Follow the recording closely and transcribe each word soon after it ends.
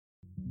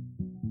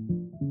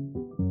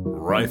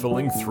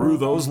rifling through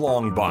those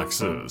long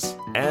boxes,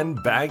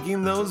 and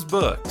bagging those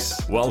books.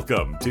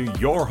 Welcome to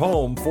your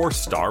home for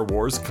Star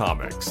Wars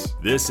comics.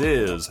 This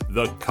is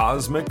the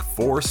Cosmic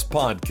Force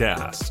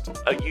Podcast,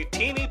 a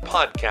Utini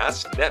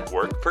Podcast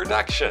Network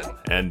production.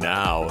 And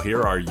now,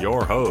 here are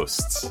your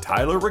hosts,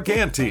 Tyler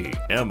Reganti,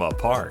 Emma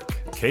Park,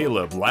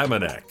 Caleb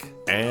Lamanek,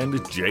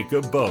 and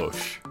Jacob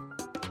Bosch.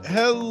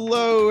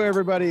 Hello,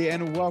 everybody,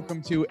 and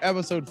welcome to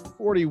episode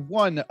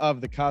 41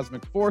 of the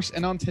Cosmic Force.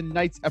 And on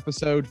tonight's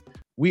episode,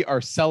 we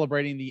are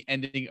celebrating the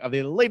ending of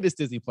the latest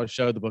Disney Plus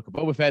show, The Book of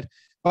Boba Fett,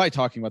 by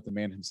talking about the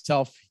man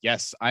himself.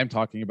 Yes, I'm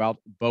talking about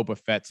Boba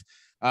Fett.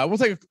 We'll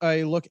take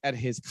a look at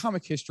his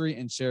comic history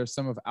and share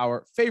some of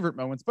our favorite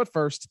moments. But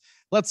first,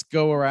 let's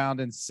go around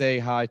and say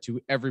hi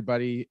to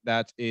everybody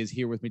that is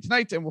here with me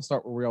tonight. And we'll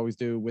start where we always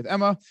do with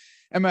Emma.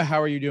 Emma,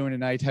 how are you doing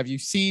tonight? Have you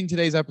seen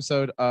today's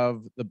episode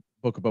of The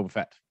Book of Boba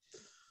Fett?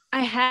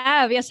 I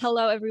have. Yes.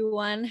 Hello,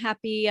 everyone.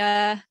 Happy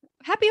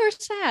or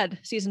sad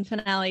season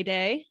finale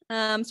day.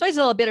 So it's a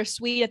little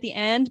bittersweet at the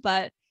end,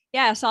 but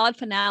yeah, solid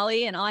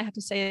finale. And all I have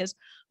to say is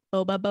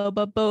Boba,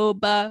 Boba,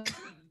 Boba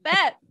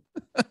Fett.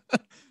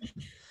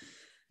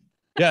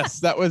 Yes,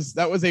 that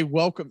was a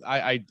welcome.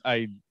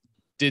 I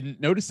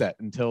didn't notice that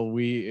until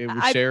it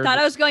was shared. I thought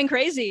I was going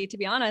crazy, to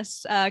be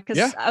honest,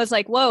 because I was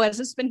like, whoa, has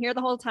this been here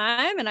the whole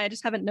time? And I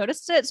just haven't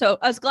noticed it. So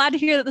I was glad to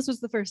hear that this was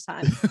the first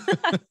time.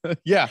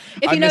 Yeah.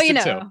 If you know, you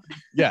know. Too.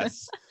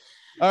 Yes.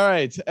 All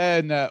right.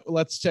 And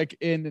let's check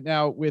in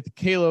now with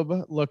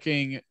Caleb,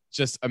 looking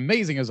just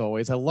amazing as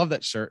always. I love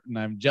that shirt and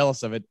I'm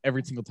jealous of it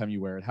every single time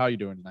you wear it. How are you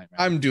doing tonight, man?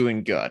 I'm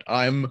doing good.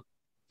 I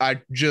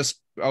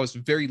was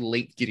very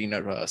late getting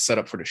set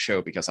up for the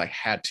show because I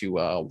had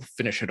to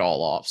finish it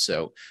all off.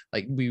 So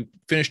like we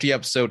finished the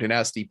episode, and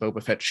as the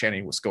Boba Fett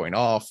chanting was going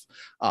off,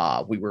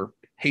 we were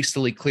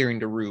hastily clearing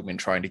the room and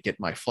trying to get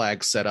my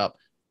flag set up.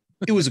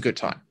 It was a good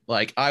time.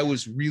 Like I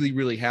was really,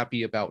 really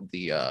happy about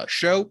the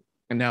show.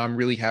 And now I'm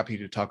really happy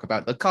to talk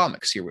about the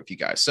comics here with you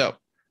guys. So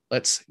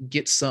let's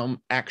get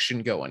some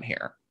action going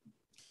here.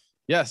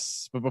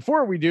 Yes. But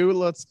before we do,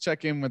 let's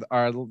check in with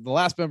the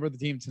last member of the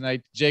team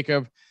tonight,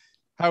 Jacob.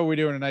 How are we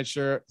doing tonight,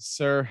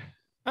 sir?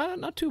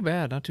 Not too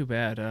bad.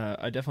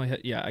 I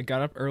definitely I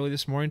got up early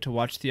this morning to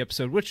watch the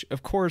episode, which,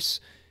 of course,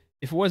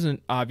 if it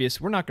wasn't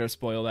obvious, we're not going to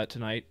spoil that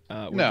tonight.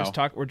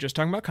 We're just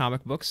talking about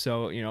comic books,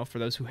 so, for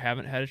those who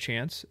haven't had a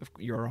chance,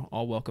 you're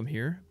all welcome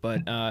here.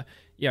 But,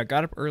 I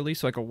got up early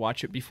so I could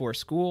watch it before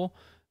school,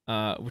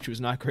 which was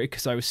not great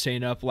because I was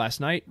staying up last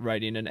night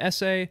writing an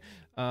essay.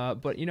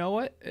 But you know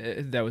what?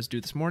 That was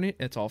due this morning.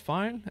 It's all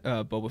fine.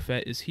 Boba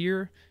Fett is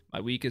here. My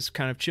week is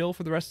kind of chill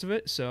for the rest of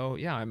it. So,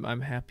 yeah,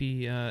 I'm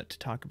happy to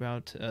talk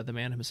about the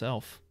man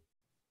himself.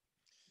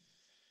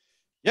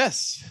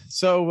 Yes.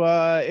 So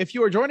if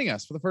you are joining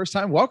us for the first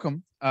time,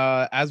 welcome.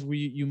 As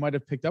you might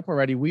have picked up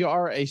already, we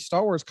are a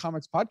Star Wars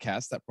comics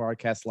podcast that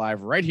broadcasts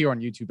live right here on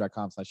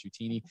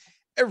youtube.com/Utini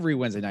every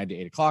Wednesday night at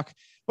 8 o'clock.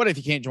 But if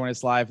you can't join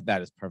us live,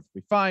 that is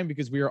perfectly fine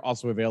because we are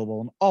also available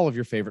on all of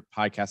your favorite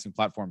podcasting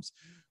platforms.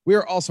 We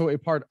are also a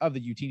part of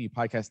the Utini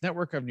Podcast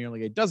Network of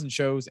nearly a dozen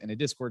shows and a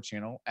Discord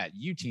channel at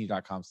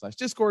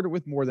utini.com/Discord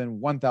with more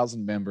than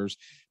 1,000 members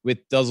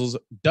with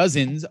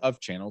dozens of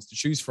channels to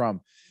choose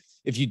from.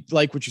 If you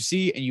like what you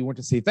see and you want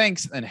to say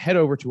thanks, then head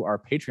over to our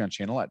Patreon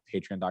channel at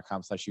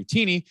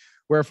patreon.com/Utini,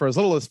 where for as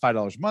little as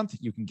 $5 a month,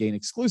 you can gain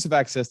exclusive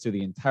access to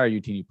the entire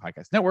Utini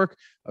Podcast Network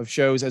of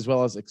shows, as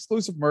well as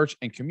exclusive merch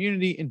and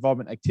community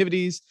involvement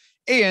activities,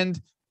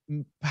 and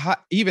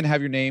even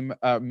have your name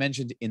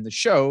mentioned in the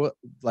show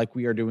like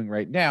we are doing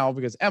right now,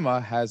 because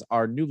Emma has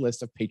our new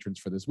list of patrons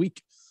for this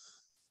week.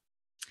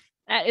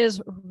 That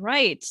is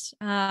right.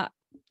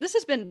 This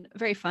has been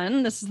very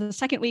fun. This is the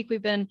second week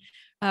we've been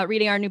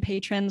reading our new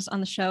patrons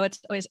on the show. It's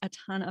always a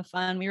ton of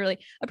fun. We really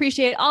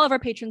appreciate all of our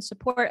patrons'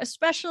 support,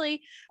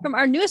 especially from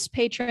our newest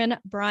patron,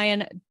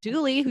 Brian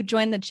Dooley, who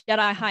joined the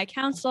Jedi High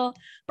Council.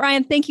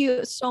 Brian, thank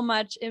you so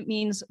much. It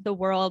means the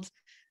world.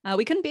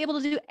 We couldn't be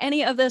able to do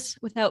any of this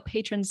without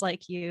patrons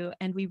like you,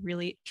 and we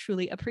really,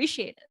 truly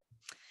appreciate it.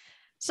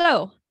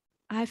 So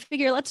I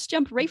figure let's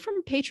jump right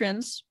from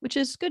patrons, which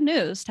is good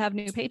news to have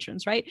new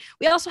patrons, right?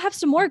 We also have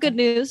some more good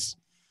news,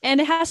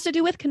 and it has to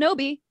do with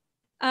Kenobi,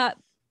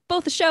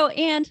 both the show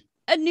and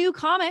a new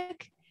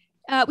comic.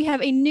 We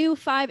have a new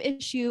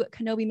 5-issue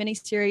Kenobi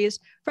miniseries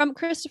from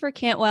Christopher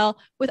Cantwell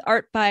with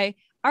art by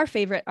our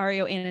favorite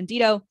Ario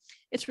Anandito.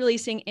 It's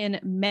releasing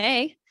in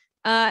May,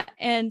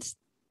 and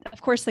of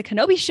course, the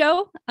Kenobi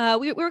show,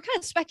 we were kind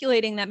of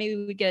speculating that maybe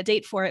we would get a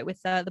date for it with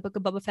the Book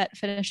of Boba Fett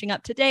finishing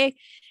up today.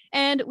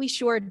 And we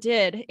sure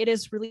did. It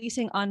is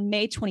releasing on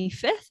May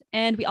 25th.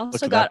 And we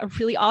also got a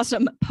really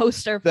awesome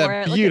poster for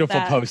it. That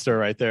beautiful poster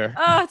right there.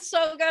 Oh, it's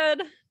so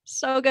good.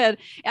 So good.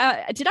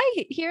 Did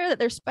I hear that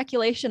there's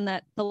speculation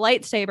that the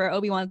lightsaber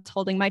Obi-Wan's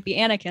holding might be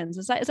Anakin's?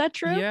 Is that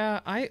true?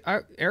 Yeah,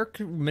 Eric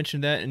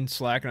mentioned that in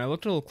Slack, and I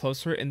looked a little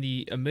closer, and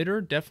the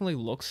emitter definitely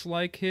looks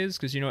like his,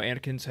 because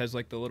Anakin's has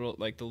like the little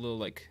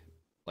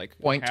like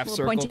Point. half Little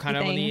circle pointy kind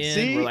of on the things.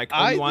 end, See, where like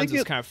I Obi-Wan's think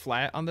is it- kind of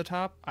flat on the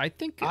top. I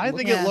think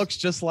think Yeah. it looks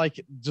just like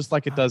it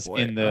Oh, does boy.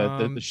 in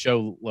the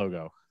show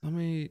logo. let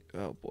me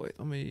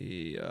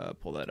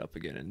pull that up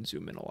again and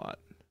zoom in a lot.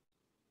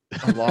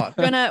 A lot.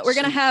 We're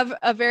gonna have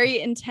a very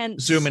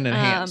intense Zoom and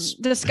enhance.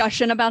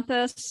 discussion about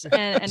this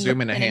and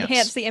Zoom and enhance.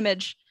 enhance the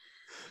image.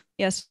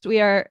 Yes, we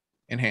are.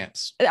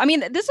 Enhance. I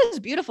mean, this is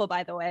beautiful,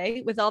 by the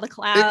way, with all the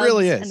clouds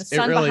really is. and the It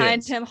sun really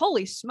behind is. him.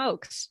 Holy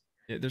smokes!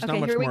 Yeah, there's Okay, not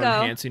much here we more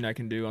go. enhancing I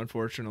can do,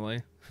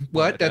 unfortunately.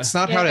 What? But, That's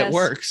not how that Yes.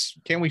 works.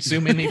 Can we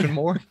zoom in even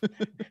more?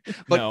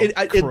 But no,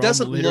 it Chrome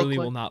doesn't literally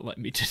look will like, not let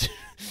me to.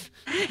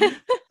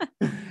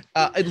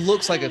 it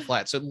looks like a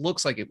flat, so it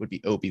looks like it would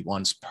be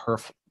Obi-Wan's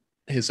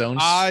his own.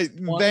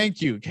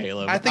 Thank you,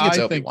 Caleb. I think it's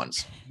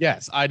Obi-Wan's.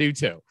 Yes, I do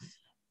too.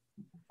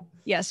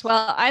 Yes.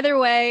 Well, either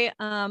way,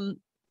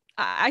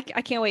 I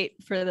can't wait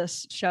for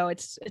this show.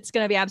 It's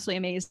going to be absolutely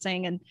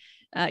amazing.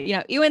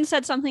 And Ewan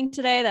said something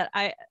today that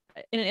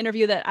in an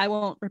interview that I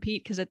won't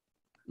repeat because it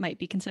might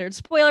be considered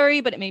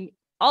spoilery, but it made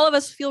all of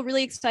us feel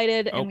really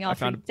excited, and we all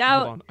freaked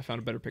out. I found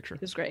a better picture.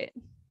 It was great.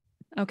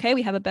 Okay,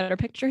 we have a better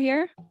picture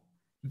here.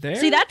 There.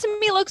 See, that to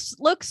me looks.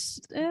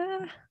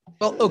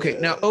 Well, okay.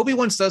 Now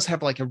Obi-Wan's does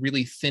have like a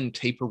really thin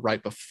taper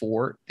right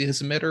before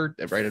his emitter,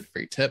 right at the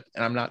very tip,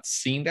 and I'm not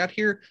seeing that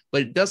here,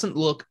 but it doesn't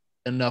look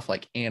enough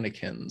like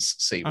Anakin's I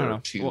don't saber know.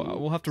 to.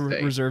 We'll have to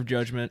say. reserve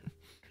judgment.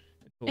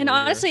 And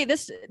honestly,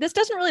 this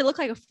doesn't really look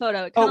like a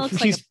photo. It kind of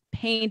looks like a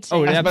painting.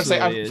 Oh, I it was about to say,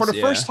 absolutely for the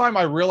is, first time,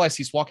 I realized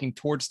he's walking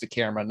towards the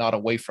camera, not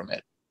away from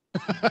it.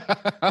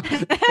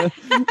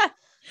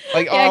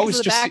 Like yeah, I 'cause always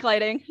of the just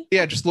backlighting.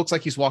 it just looks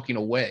like he's walking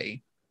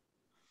away.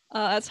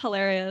 That's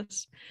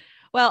hilarious.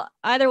 Well,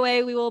 either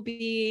way, we will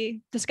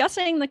be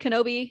discussing the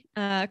Kenobi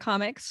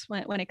comics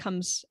when it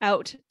comes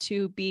out,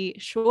 to be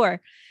sure.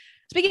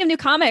 Speaking of new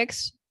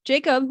comics,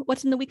 Jacob,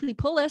 what's in the weekly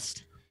pull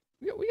list?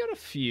 We got a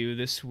few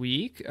this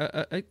week,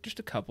 just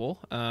a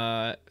couple.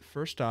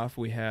 First off,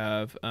 we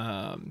have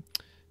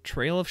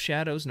Trail of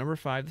Shadows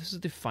 #5. This is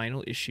the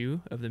final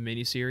issue of the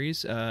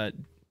miniseries,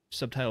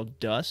 subtitled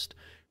Dust,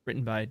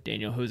 written by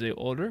Daniel Jose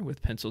Older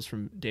with pencils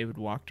from David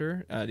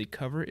Wachter. The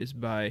cover is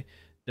by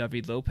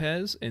David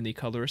Lopez, and the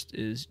colorist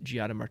is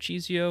Giada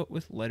Marchisio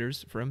with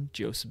letters from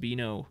Joe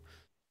Sabino.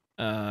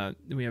 Then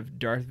we have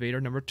Darth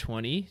Vader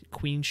 #20,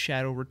 Queen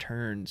Shadow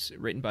Returns,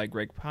 written by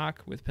Greg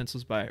Pak with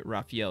pencils by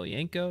Raphael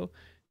Yanko.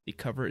 The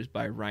cover is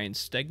by Ryan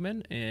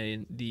Stegman,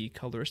 and the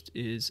colorist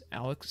is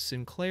Alex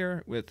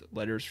Sinclair with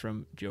letters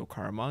from Joe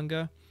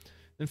Caramanga.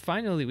 Then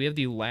finally, we have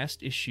the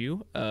last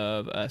issue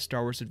of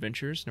Star Wars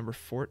Adventures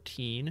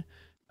 #14,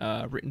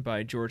 written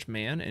by George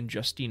Mann and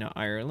Justina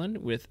Ireland,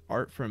 with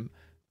art from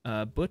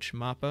Butch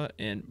Mappa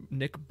and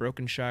Nick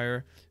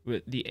Brokenshire.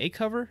 With the A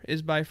cover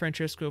is by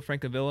Francesco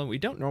Francavilla. We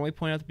don't normally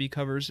point out the B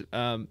covers,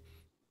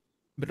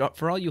 but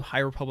for all you High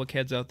Republic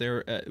heads out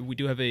there, we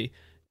do have a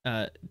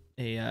Deva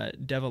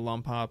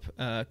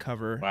Lompop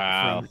cover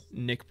from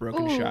Nick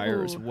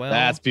Brokenshire as well.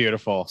 That's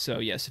beautiful. So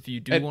yes, if you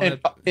do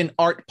want to an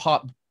art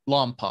pop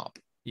lom pop.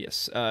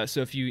 Yes.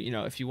 So if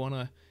you want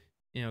to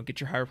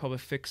get your High Republic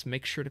fix,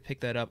 make sure to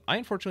pick that up. I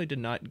unfortunately did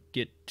not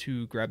get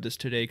to grab this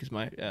today because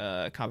my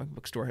comic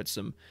book store had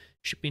some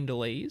shipping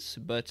delays,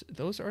 but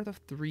those are the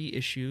 3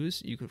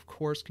 issues. You, of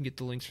course, can get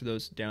the links for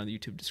those down in the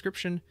YouTube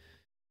description.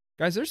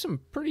 Guys, there's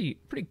some pretty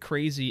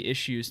crazy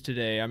issues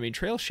today. I mean,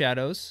 Trail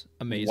Shadows,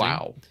 amazing.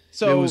 Wow.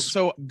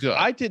 So good.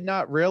 I did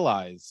not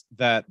realize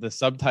that the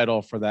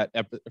subtitle for that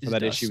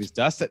issue is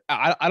Dust.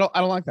 I don't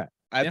like that.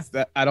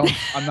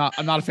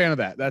 I'm not a fan of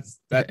that. That's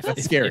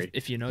scary.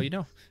 If you know, you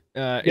know.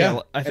 I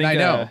think, and I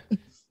know.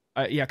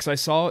 Because I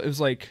saw it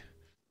was like,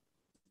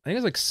 I think it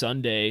was like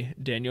Sunday.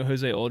 Daniel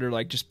Jose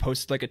Older just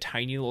posted like a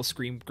tiny little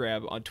screen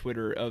grab on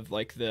Twitter of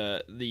like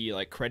the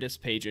like credits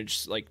page and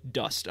just like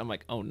Dust. I'm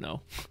like, oh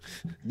no,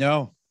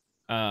 no.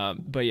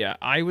 But yeah,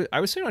 I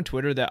was saying on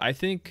Twitter that I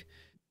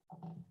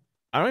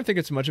don't think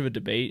it's much of a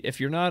debate. If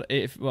you're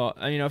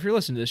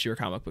listening to this, you're a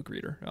comic book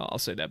reader. I'll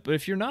say that. But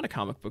if you're not a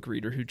comic book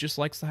reader who just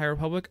likes the High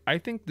Republic, I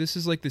think this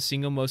is like the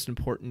single most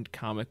important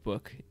comic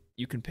book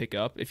you can pick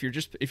up. If you're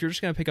just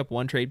gonna pick up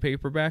one trade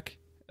paperback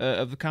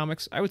of the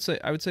comics, I would say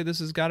this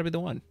has got to be the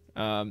one.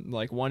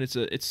 Like one, it's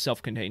a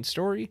self-contained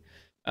story,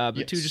 but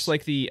yes. 2, just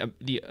like the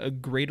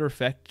greater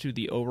effect to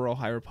the overall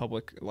High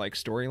Republic like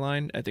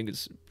storyline, I think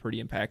is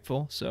pretty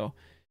impactful. So,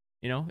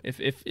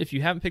 if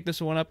you haven't picked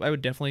this one up, I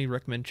would definitely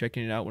recommend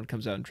checking it out when it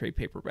comes out in trade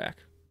paperback.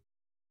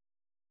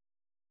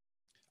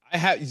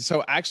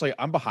 So actually,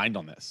 I'm behind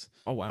on this.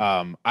 Oh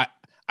wow.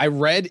 I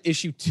read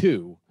issue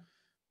 2.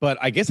 But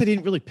I guess I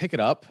didn't really pick it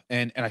up,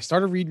 and I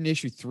started reading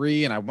issue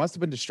 3, and I must have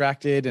been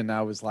distracted, and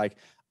I was like,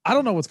 I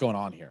don't know what's going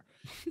on here.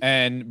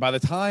 And by the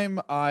time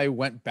I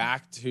went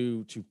back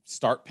to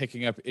start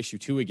picking up issue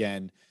 2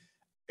 again,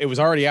 it was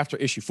already after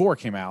issue 4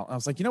 came out. I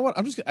was like, you know what?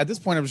 At this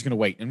point, I'm just going to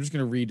wait. I'm just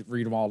going to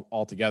read them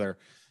all together.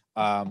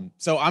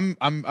 So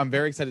I'm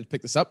very excited to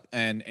pick this up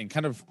and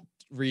kind of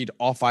read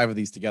all 5 of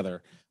these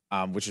together,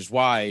 which is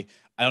why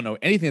I don't know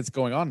anything that's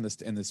going on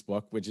in this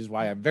book, which is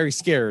why I'm very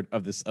scared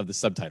of the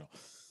subtitle.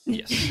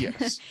 Yes.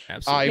 Yes.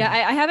 Absolutely. Yeah,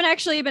 I haven't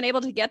actually been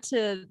able to get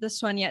to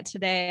this one yet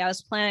today. I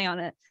was planning on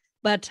it,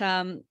 but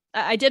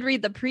I did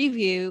read the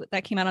preview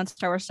that came out on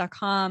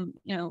StarWars.com,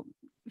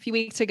 a few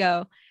weeks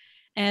ago,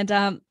 and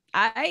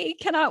I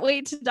cannot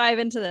wait to dive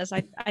into this.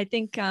 I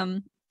think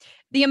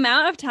the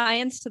amount of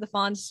tie-ins to the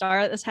Fallen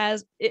Star this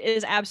has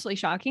is absolutely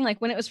shocking. Like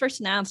when it was first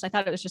announced, I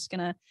thought it was just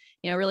gonna,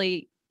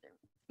 really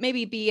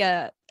maybe be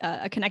a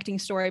connecting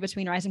story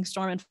between Rising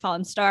Storm and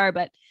Fallen Star,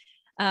 but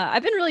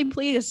I've been really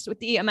pleased with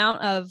the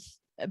amount of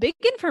big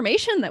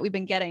information that we've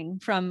been getting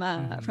from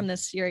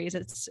this series.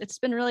 It's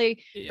been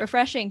really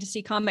refreshing to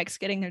see comics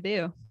getting their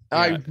due.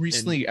 I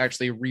recently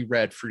actually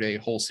reread for a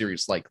whole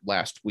series like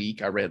last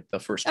week. I read the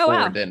first 4,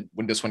 wow. and then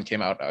when this one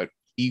came out, I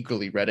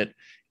eagerly read it.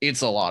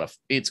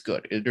 It's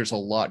good. There's a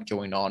lot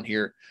going on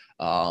here.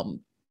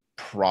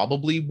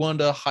 Probably one of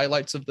the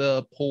highlights of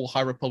the whole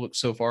High Republic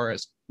so far,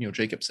 as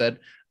Jacob said.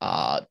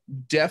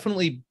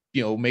 Definitely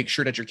make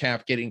sure that you're kind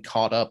of getting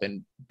caught up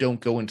and don't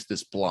go into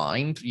this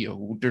blind.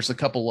 There's a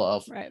couple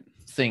of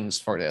things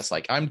for this.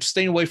 Like I'm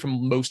staying away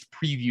from most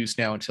previews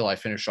now until I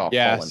finish off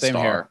Fallen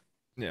Star. Here.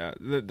 Yeah,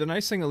 the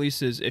nice thing at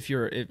least is if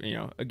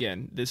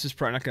again, this is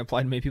probably not going to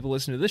apply to many people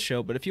listening to this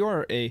show, but if you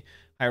are a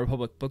High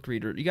Republic book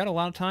reader, you got a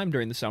lot of time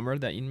during the summer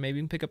that you maybe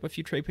can pick up a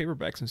few trade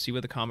paperbacks and see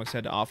what the comics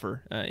had to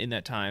offer in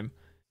that time.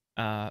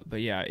 But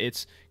yeah,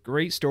 it's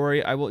great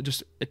story. I will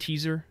just a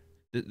teaser.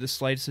 The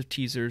slightest of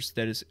teasers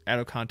that is out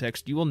of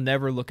context. You will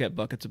never look at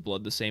buckets of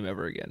blood the same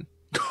ever again.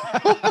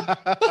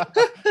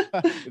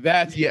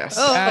 That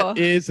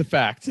is a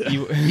fact.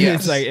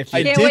 It's like if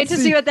I can't wait to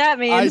see what that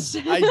means.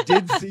 I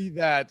did see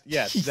that.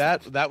 Yes,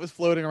 that was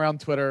floating around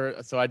Twitter,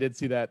 so I did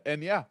see that,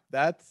 and yeah,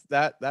 that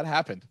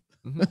happened.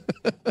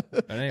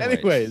 Mm-hmm.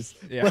 Anyways,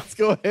 let's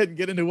go ahead and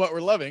get into what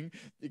we're loving,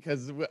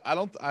 because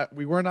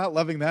we were not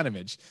loving that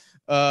image.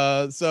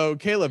 So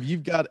Caleb,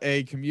 you've got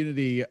a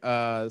community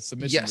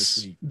submission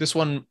this week. This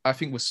one I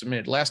think was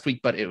submitted last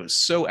week, but it was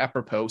so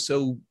apropos,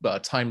 so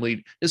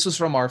timely. This was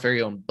from our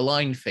very own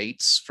Blind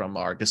Fates from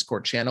our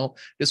Discord channel.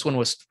 This one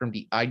was from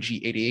the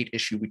IG-88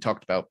 issue we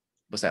talked about.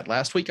 Was that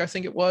last week? I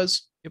think it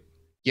was. Yep.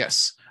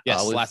 Yes,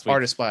 with last week.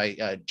 Artist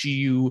by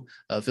G.U.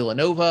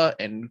 Villanova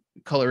and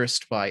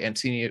colorist by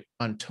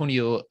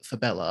Antonio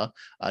Fabella.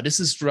 This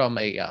is from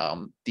the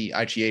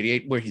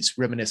IG-88 where he's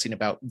reminiscing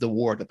about the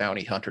War of the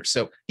Bounty Hunters.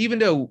 So even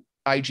though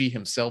IG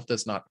himself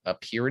does not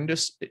appear in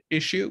this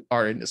issue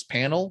or in this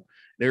panel,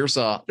 there's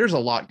a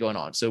lot going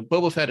on. So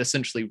Boba Fett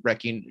essentially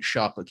wrecking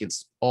shop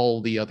against all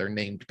the other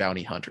named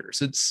bounty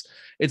hunters.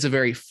 It's a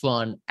very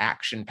fun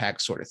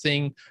action-packed sort of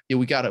thing.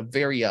 We got a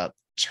very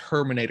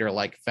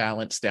Terminator-like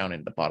Valance down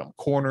in the bottom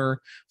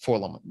corner,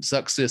 Forlom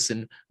Zuxis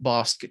and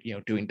Bosk,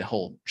 doing the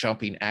whole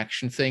jumping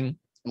action thing.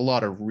 A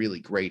lot of really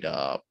great,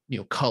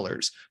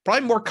 colors.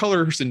 Probably more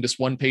colors in this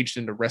one page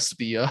than the rest of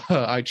the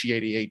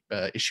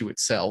IG-88 issue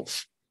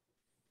itself.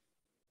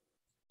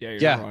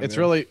 Yeah, it's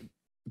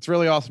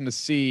really awesome to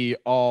see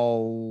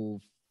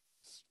all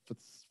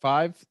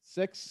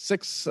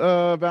six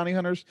bounty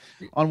hunters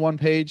on one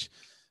page,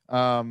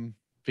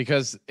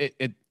 because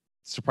it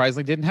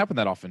surprisingly didn't happen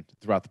that often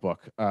throughout the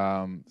book.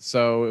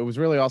 So it was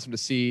really awesome to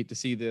see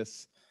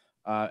this,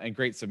 and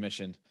great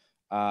submission.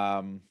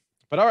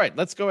 But all right,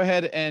 let's go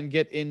ahead and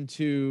get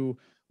into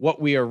what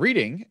we are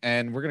reading,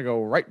 and we're going to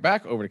go right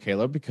back over to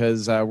Caleb,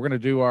 because we're going to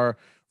do our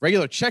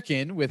regular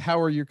check-in with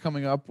how are you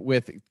catching up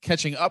with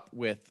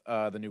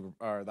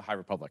the High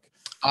Republic.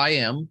 I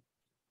am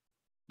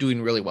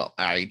doing really well.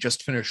 I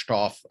just finished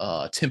off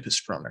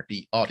Tempest Runner,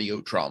 the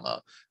audio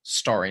drama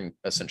starring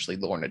essentially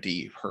Lorna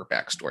D, her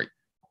backstory.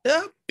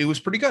 Yeah, it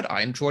was pretty good.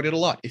 I enjoyed it a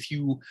lot. If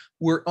you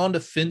were on the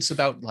fence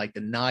about like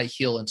the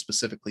Nihil and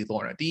specifically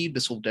Lorna D,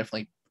 this will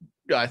definitely,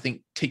 I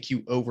think, take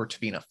you over to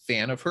being a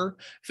fan of her.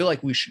 I feel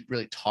like we should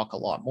really talk a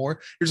lot more.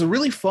 There's a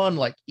really fun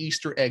like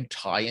Easter egg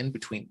tie-in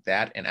between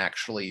that and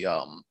actually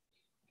the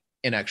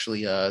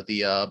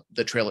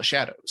Trail of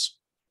Shadows.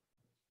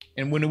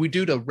 And when we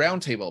do the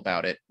roundtable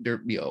about it,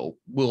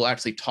 we'll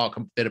actually talk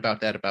a bit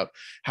about that, about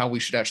how we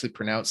should actually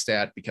pronounce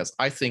that, because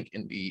I think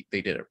they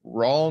did it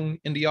wrong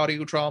in the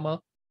audio drama.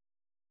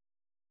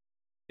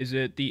 Is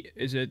it the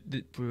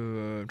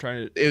I'm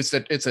trying to it's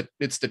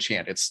the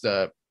chant. It's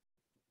the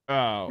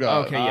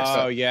okay, yes.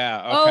 Oh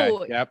yeah. Okay.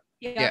 Oh, yep.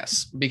 Yeah.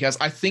 Yes, because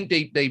I think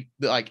they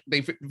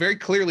very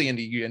clearly in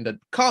the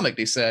comic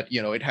they said,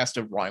 it has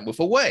to rhyme with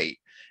away.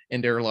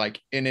 And they're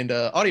like, and in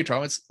the audio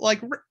drama, it's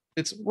like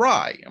it's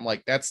rye. I'm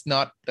like, that's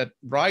not, that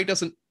rye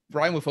doesn't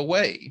rhyme with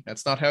away.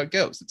 That's not how it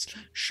goes. It's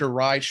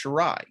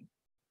shirai.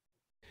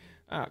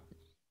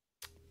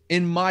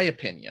 In my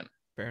opinion.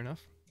 Fair enough.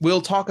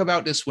 We'll talk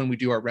about this when we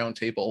do our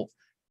roundtable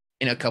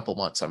in a couple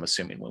months, I'm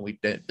assuming, when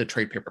the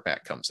trade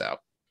paperback comes out,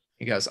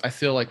 because I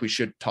feel like we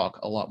should talk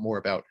a lot more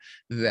about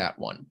that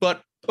one.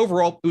 But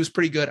overall, it was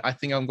pretty good. I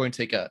think I'm going to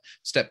take a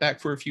step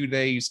back for a few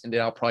days, and then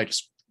I'll probably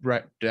just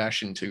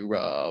dash into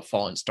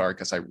Fallen Star,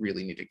 because I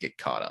really need to get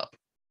caught up.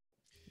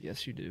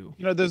 Yes, you do.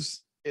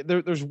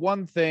 There's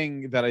one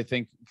thing that I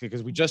think,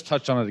 because we just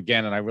touched on it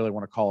again, and I really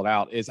want to call it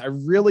out, is I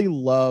really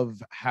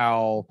love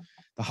how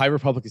the High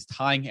Republic is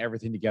tying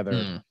everything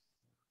together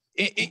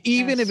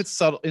Even if it's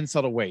subtle in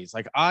subtle ways.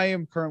 Like I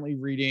am currently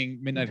reading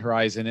Midnight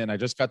Horizon, and I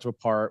just got to a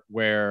part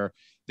where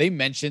they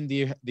mentioned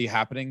the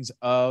happenings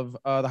of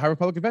the High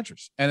Republic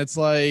Adventures, and it's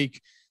like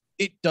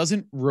it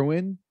doesn't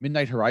ruin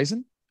Midnight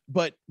Horizon,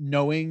 but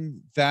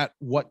knowing that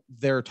what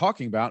they're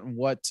talking about and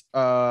what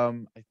I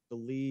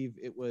believe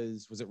it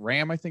was it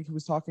Ram, I think, who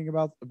was talking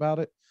about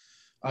it.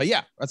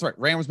 Yeah, that's right.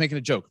 Ram was making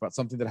a joke about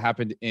something that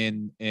happened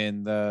in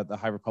the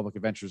High Republic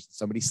Adventures,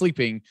 somebody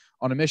sleeping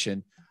on a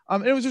mission.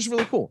 And it was just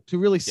really cool to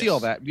really see all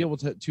that, be able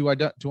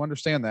to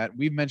understand that.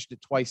 We've mentioned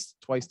it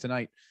twice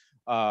tonight.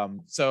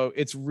 So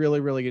it's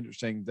really, really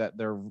interesting that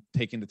they're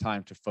taking the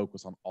time to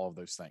focus on all of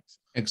those things.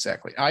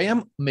 Exactly. I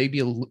am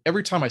maybe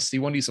every time I see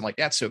one of these, I'm like,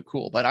 that's so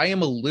cool. But I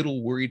am a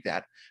little worried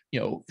that,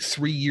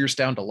 3 years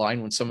down the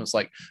line, when someone's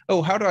like,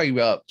 oh, how do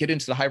I get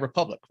into the High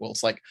Republic? Well,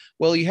 it's like,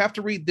 well, you have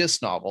to read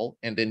this novel,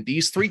 and then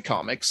these 3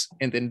 comics,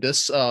 and then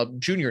this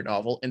junior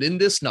novel, and then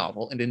this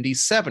novel, and then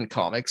these 7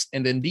 comics,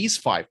 and then these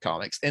 5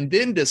 comics, and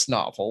then this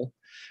novel.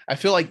 I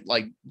feel like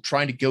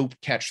trying to go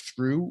catch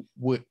through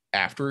what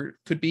after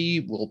could be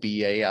will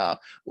be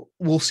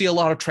we'll see a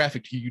lot of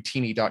traffic to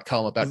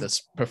utini.com about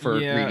this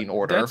preferred reading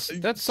order.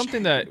 That's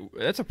something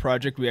that's a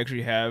project we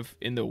actually have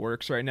in the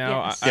works right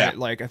now. Yes.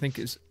 I think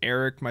it's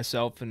Eric,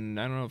 myself, and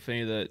I don't know if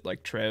any of the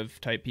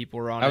Trev type people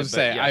are on it. I would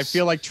say, yes. I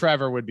feel like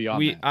Trevor would be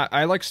on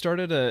I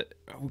started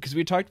because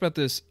we talked about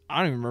this. I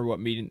don't even remember what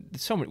meeting.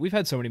 We've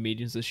had so many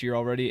meetings this year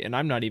already, and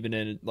I'm not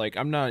even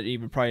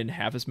probably in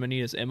half as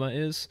many as Emma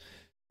is.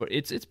 But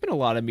it's been a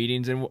lot of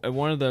meetings, and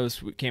one of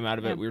those came out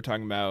of it. We were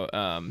talking about,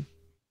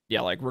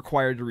 like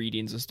required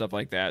readings and stuff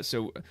like that.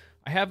 So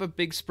I have a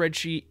big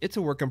spreadsheet. It's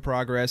a work in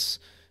progress.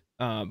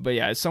 But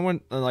yeah, as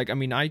someone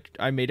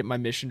I made it my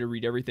mission to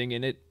read everything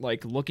in it.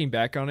 Like looking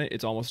back on it,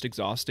 it's almost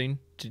exhausting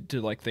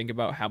to think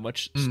about how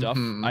much stuff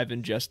I've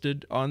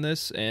ingested on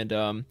this.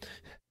 And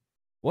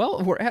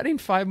well, we're adding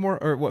 4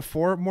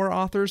 more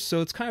authors,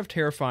 so it's kind of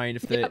terrifying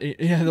if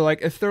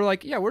they're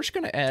like, yeah, we're just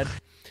gonna add,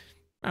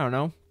 I don't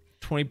know,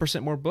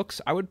 20% more books,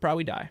 I would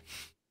probably die.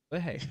 But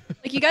hey,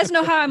 like, you guys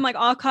know how I'm like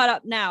all caught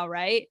up now,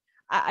 right?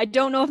 I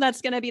don't know if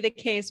that's going to be the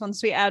case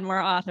once we add more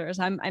authors.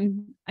 I'm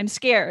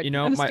scared.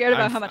 I'm scared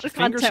about how much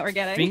content we're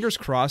getting. Fingers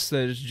crossed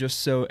that it's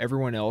just so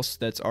everyone else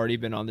that's already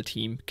been on the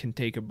team can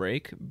take a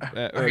break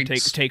or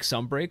take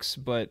some breaks.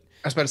 But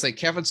I was about to say,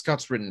 Kevin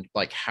Scott's written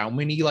like how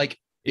many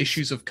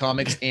issues of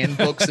comics and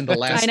books in the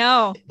last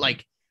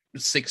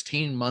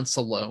 16 months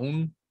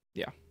alone.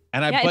 Yeah.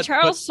 And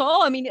Charles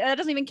Soule, I mean, that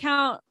doesn't even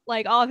count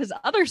like all of his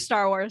other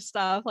Star Wars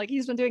stuff. Like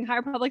he's been doing High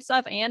Republic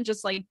stuff and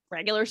just like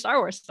regular Star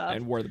Wars stuff.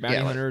 And War of the Bounty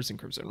Hunters and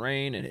Crimson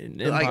Reign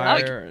and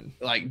Empire.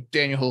 Like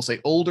Daniel Hill say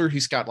older,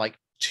 he's got like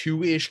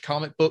 2-ish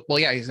comic book. Well,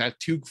 yeah, he's got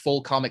 2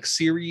 full comic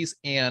series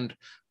and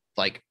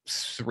like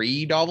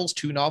 2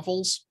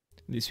 novels.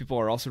 These people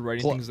are also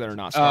writing things that are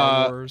not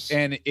Star Wars.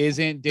 And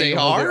isn't Daniel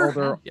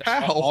older?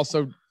 Yes.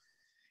 Also,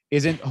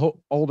 isn't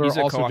older he's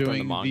also doing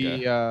the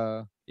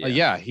manga.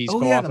 He's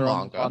co-author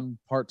on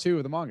part 2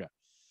 of the manga.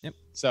 Yep.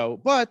 So,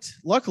 but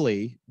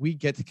luckily we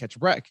get to catch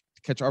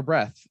our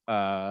breath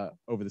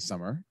over the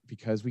summer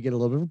because we get a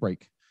little bit of a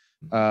break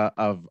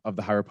of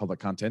the High Republic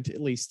content, at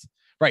least.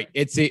 Right.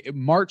 It's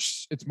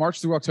March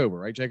through October,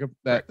 right, Jacob?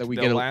 That we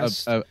get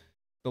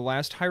the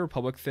last High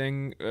Republic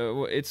thing.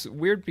 It's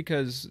weird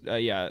because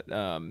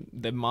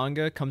the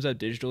manga comes out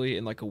digitally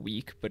in like a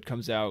week, but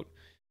comes out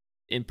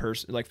in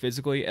person, like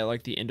physically, at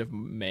like the end of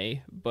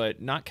May.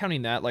 But not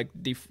counting that, like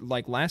the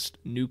last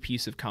new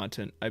piece of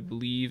content I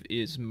believe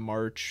is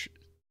March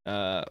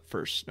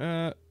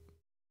 1st,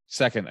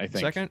 2nd, I think.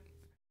 Second.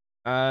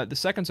 The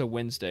second's a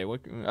Wednesday.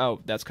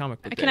 That's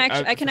comic book day.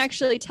 I can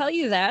actually tell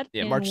you that.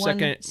 Yeah, March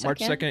 2nd. March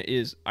 2nd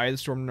is Eye of the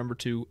Storm number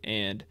 2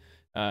 and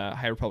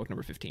High Republic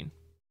number 15.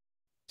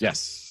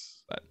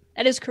 Yes,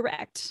 that is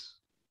correct.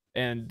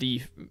 And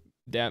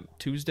that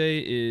Tuesday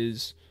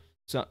is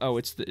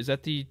is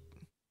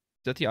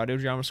that the audio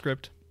drama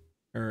script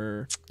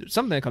or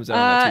something that comes out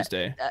on that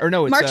Tuesday? Or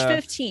no, it's March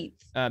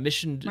 15th.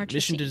 Mission to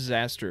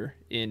Disaster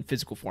in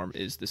physical form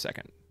is the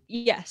second.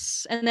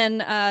 Yes, and then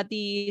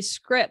the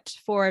script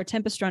for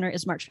Tempest Runner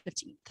is March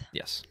 15th.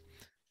 Yes.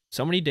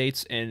 So many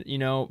dates, and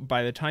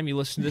by the time you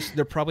listen to this,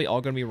 they're probably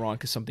all going to be wrong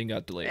because something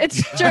got delayed.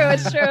 It's true.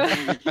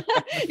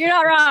 You're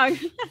not wrong.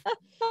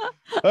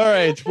 All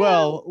right.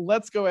 Well,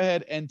 let's go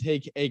ahead and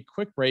take a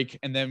quick break,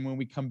 and then when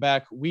we come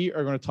back, we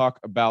are going to talk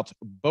about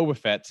Boba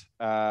Fett.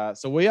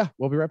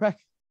 We'll be right back.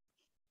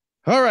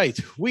 All right,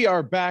 we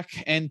are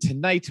back, and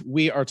tonight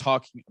we are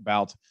talking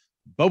about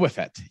Boba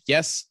Fett.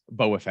 Yes,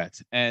 Boba Fett,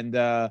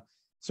 and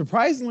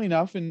surprisingly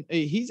enough, and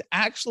he's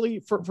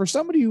actually for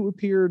somebody who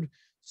appeared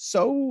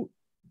so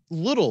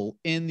little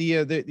in the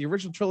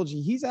original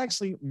trilogy, he's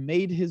actually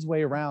made his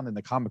way around in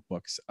the comic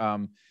books.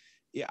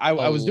 I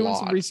was doing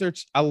some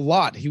research a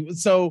lot. He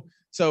was so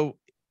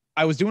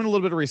I was doing a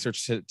little bit of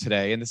research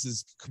today, and this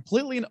is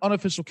completely an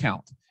unofficial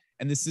count,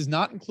 and this does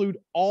not include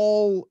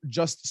all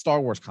just Star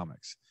Wars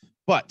comics,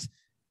 but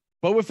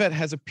Boba Fett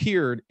has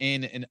appeared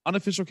in an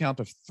unofficial count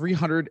of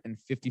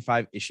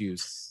 355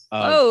 issues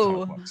of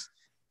comic books.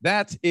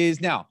 That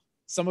is now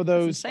some of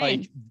those,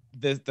 like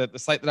the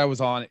site that I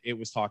was on, it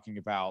was talking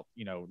about,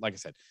 like I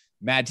said,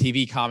 Mad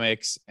TV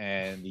Comics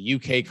and the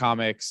UK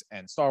comics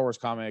and Star Wars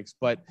comics,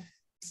 but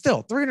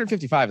still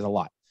 355 is a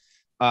lot.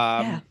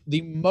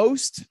 The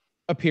most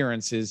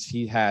appearances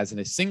he has in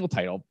a single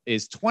title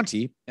is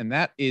 20, and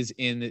that is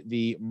in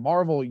the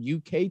Marvel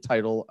UK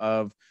title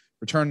of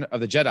Return of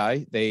the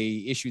Jedi.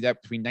 They issued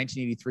that between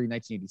 1983 and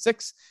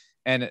 1986,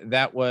 and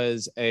that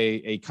was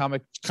a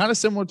comic kind of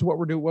similar to what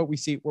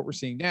we're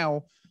seeing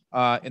now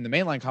in the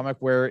mainline comic,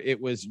 where it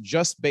was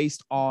just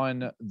based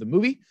on the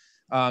movie.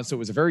 So it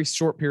was a very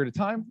short period of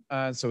time.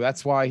 So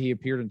that's why he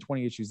appeared in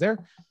 20 issues there.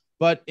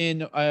 But in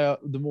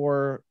the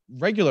more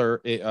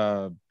regular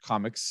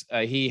comics,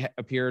 he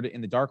appeared in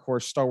the Dark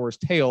Horse Star Wars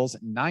Tales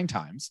 9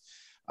 times.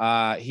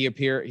 He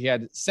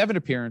had 7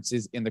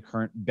 appearances in the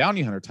current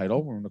Bounty Hunter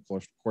title. Of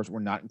course, we're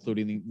not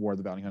including the War of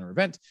the Bounty Hunter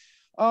event.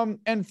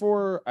 And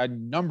for a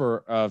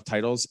number of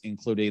titles,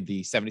 including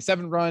the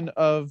 77 run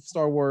of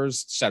Star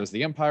Wars, Shadows of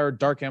the Empire,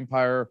 Dark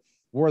Empire,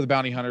 War of the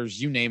Bounty Hunters,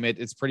 you name it.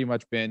 It's pretty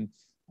much been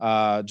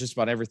just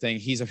about everything.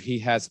 He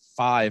has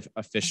 5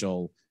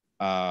 official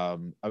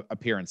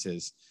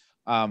appearances.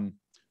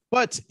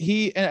 But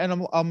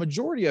a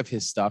majority of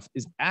his stuff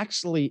is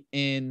actually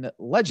in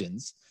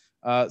Legends.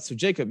 So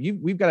Jacob,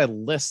 we've got a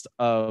list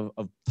of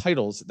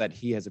titles that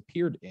he has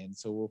appeared in.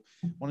 So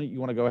why don't you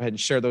want to go ahead and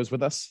share those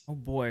with us? Oh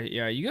boy,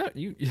 yeah, you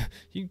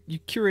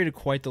curated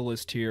quite the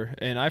list here,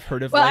 and I've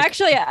heard of. Well,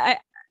 actually, I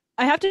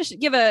have to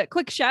give a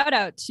quick shout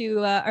out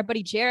to our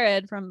buddy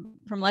Jared from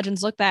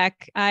Legends Look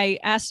Back. I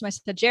asked him, I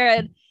said,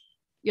 Jared,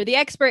 you're the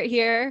expert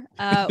here.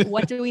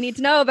 What do we need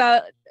to know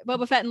about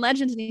Boba Fett and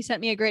Legends? And he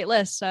sent me a great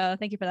list. So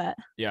thank you for that.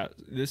 Yeah,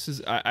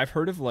 I've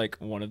heard of like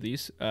one of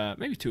these,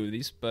 maybe 2 of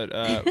these, but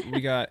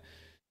we got,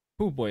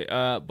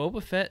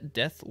 Boba Fett,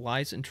 Death,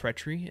 Lies, and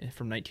Treachery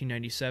from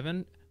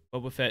 1997.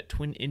 Boba Fett,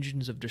 Twin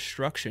Engines of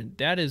Destruction.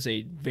 That is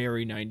a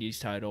very 90s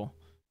title.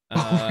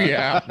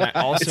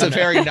 It's a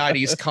very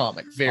 90s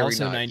comic. Very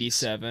also 90s.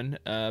 97.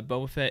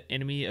 Boba Fett,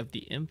 Enemy of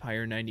the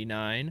Empire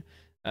 99.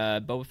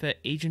 Boba Fett,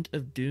 Agent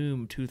of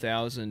Doom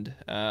 2000.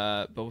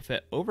 Boba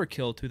Fett,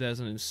 Overkill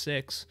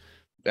 2006.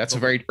 That's a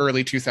very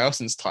early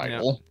 2000s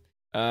title.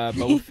 Yeah.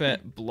 Boba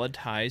Fett, Blood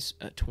Ties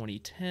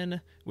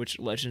 2010, which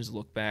Legends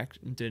Look Back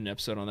did an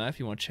episode on that if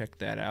you want to check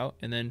that out.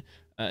 And then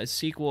a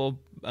sequel,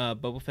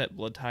 Boba Fett,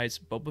 Blood Ties,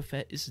 Boba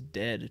Fett is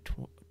Dead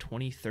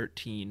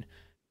 2013.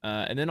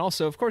 And then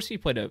also, of course, he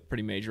played a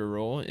pretty major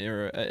role,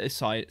 or a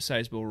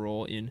sizable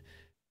role in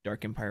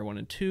Dark Empire 1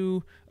 and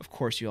 2. Of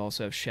course, you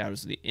also have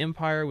Shadows of the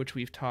Empire, which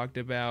we've talked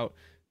about.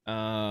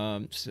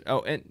 That's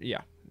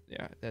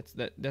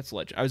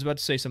Legend. I was about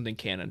to say something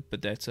canon,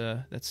 but that's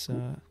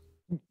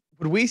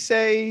Would we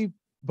say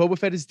Boba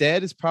Fett is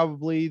Dead is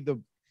probably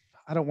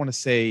I don't want to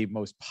say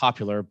most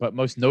popular, but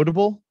most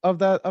notable of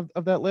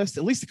that list,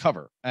 at least the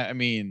cover. I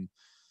mean,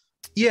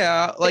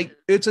 yeah, like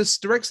it's a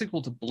direct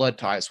sequel to Blood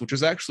Ties, which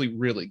is actually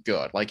really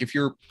good. Like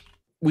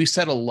we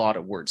said a lot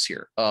of words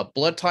here.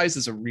 Blood Ties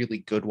is a really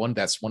good one.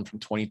 That's one from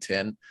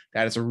 2010.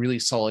 That is a really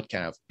solid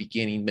kind of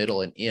beginning,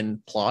 middle, and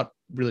end plot.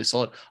 Really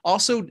solid.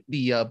 Also,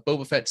 the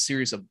Boba Fett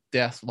series of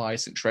Death,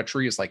 Lies, and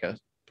Treachery is like a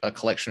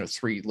collection of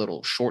 3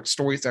 little short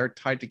stories that are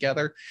tied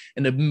together.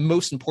 And the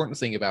most important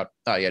thing about,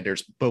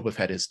 there's Boba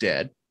Fett is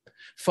Dead.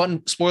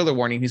 Fun spoiler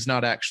warning, he's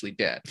not actually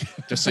dead,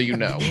 just so you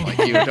know. Like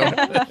you don't.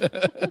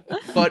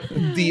 But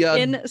the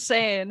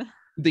insane.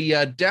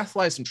 The Death,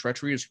 Lies, and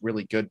Treachery is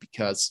really good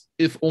because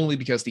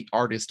the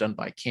art is done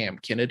by Cam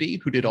Kennedy,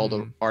 who did all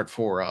the art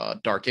for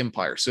Dark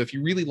Empire. So if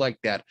you really like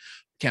that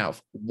kind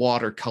of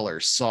watercolor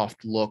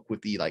soft look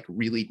with the like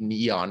really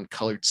neon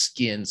colored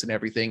skins and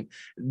everything,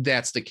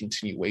 that's the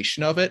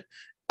continuation of it.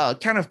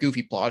 Kind of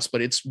goofy plots,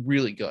 but it's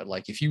really good.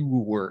 Like if you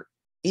were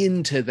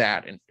into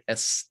that and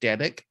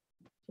aesthetic,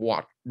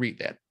 read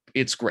that.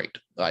 It's great.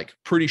 Like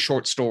pretty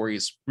short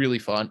stories, really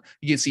fun.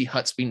 You can see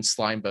Hut's being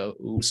slime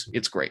bows.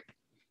 It's great.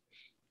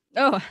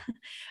 Oh,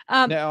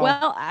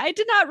 well, I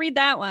did not read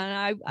that one.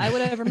 I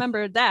would have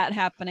remembered that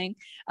happening.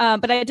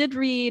 But I did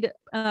read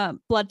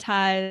Blood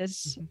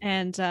Ties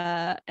and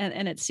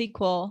its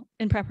sequel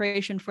in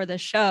preparation for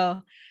this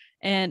show.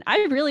 And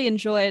I really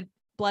enjoyed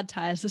Blood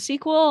Ties. The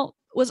sequel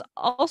was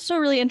also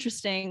really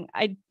interesting.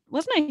 I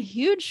wasn't a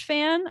huge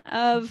fan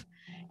of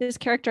his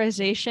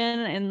characterization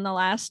in the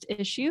last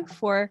issue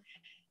for,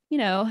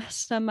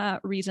 some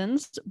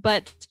reasons.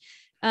 But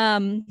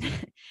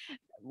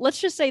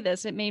let's just say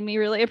this. It made me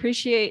really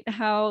appreciate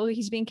how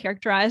he's being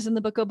characterized in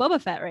the Book of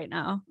Boba Fett right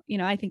now.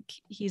 I think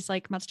he's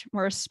like much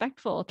more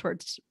respectful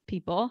towards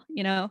people,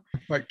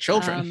 like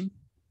children.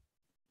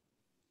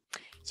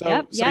 He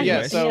had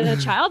a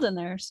child in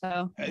there.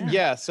 So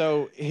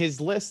so his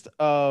list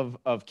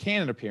of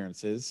canon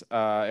appearances,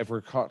 if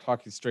we're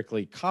talking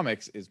strictly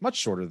comics, is much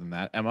shorter than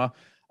that. Emma,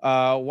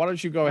 why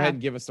don't you go ahead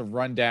and give us a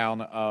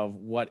rundown of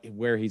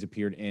where he's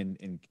appeared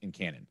in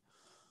canon?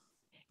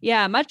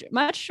 Yeah, much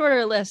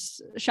shorter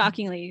list,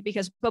 shockingly,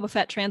 because Boba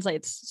Fett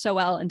translates so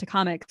well into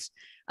comics.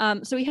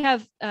 So we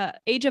have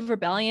Age of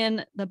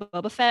Rebellion, the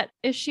Boba Fett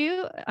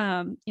issue,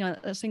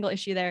 a single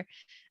issue there.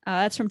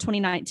 That's from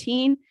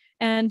 2019.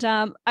 And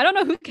I don't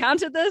know who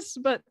counted this,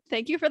 but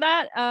thank you for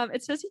that.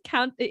 It says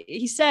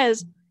he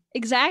says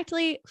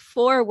exactly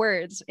 4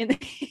 words in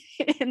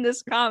in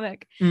this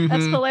comic.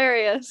 That's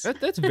hilarious.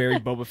 That's very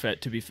Boba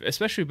Fett, to be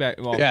especially back.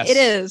 Well, yes. It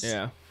is.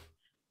 Yeah.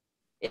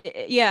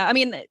 Yeah. I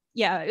mean,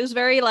 yeah, it was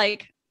very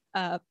like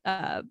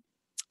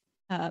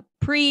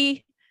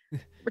pre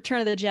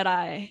Return of the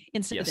Jedi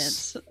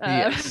incidents.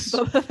 Yes.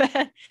 Boba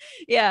Fett.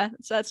 Yeah,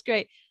 so that's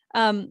great.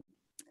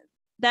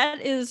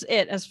 That is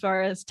it as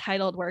far as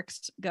titled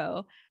works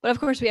go. But of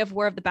course, we have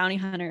War of the Bounty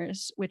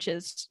Hunters, which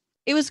is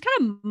it was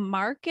kind of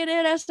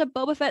marketed as a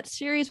Boba Fett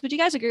series. Would you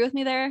guys agree with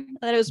me there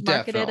that it was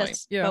marketed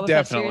as Boba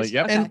Fett series?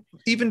 Yep. Okay. And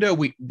even though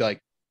we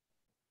like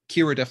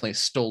Kira definitely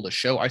stole the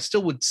show, I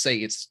still would say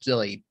it's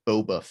still a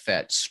Boba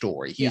Fett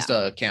story. He's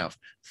the kind of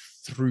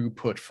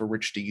throughput for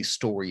which the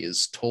story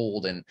is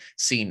told and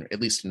seen, at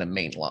least in the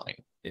main line.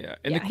 Yeah,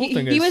 and the cool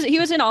thing is he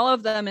was in all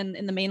of them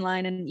in the main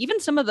line, and even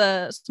some of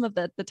the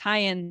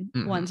tie-in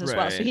ones as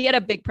well. So he had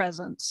a big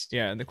presence.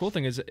 Yeah, and the cool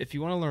thing is, if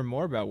you want to learn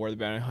more about War of the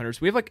Bounty Hunters,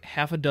 we have like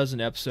half a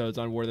dozen episodes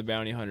on War of the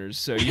Bounty Hunters.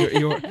 So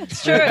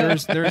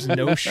there's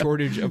no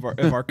shortage of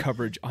our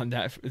coverage on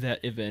that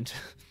event.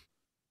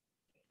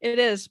 It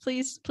is.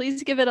 Please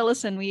give it a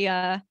listen. We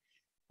that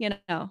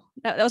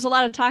was a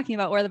lot of talking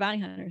about War of the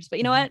Bounty Hunters, but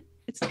you know what?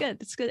 It's good.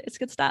 It's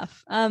good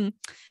stuff.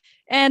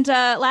 And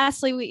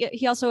lastly,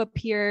 he also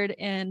appeared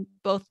in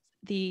both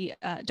the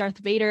Darth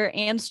Vader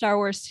and Star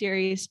Wars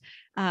series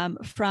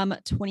from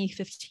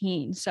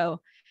 2015. So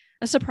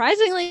a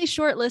surprisingly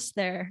short list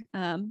there.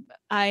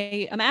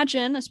 I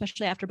imagine,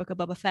 especially after Book of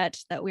Boba Fett,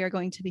 that we are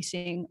going to be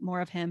seeing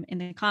more of him in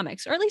the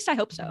comics, or at least I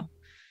hope so.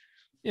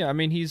 Yeah, I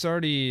mean, he's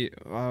already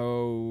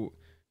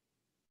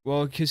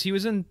because he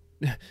was in.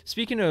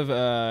 Speaking of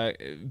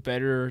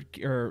better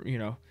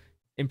or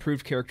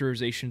improved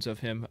characterizations of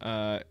him,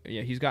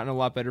 he's gotten a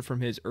lot better from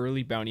his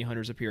early Bounty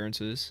Hunters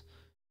appearances.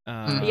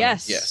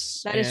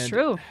 Yes, that is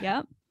true.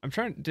 Yeah, I'm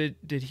trying.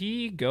 Did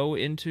he go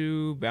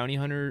into Bounty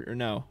Hunter or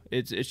no?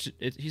 It's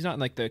he's not in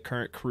like the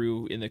current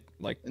crew in the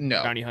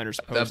Bounty Hunters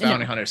post. The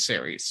Bounty Hunter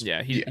series.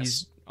 Yeah,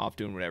 he's off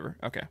doing whatever.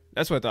 Okay,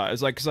 that's what I thought.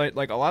 It's like because I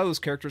like a lot of those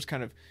characters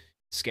kind of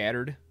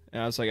scattered,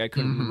 and I was like I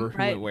couldn't remember who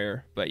went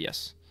where. But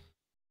yes,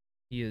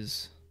 he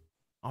is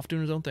off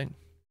doing his own thing.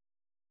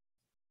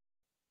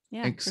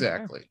 Yeah,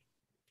 exactly. Sure.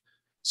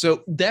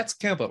 So that's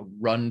kind of a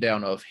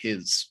rundown of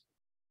his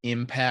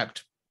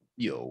impact,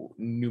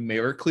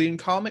 numerically in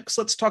comics.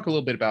 Let's talk a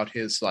little bit about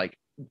his a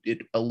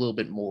little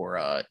bit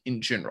more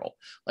in general.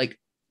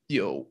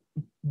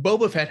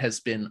 Boba Fett has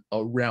been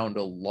around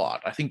a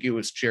lot. I think it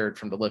was Jared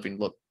from the Legends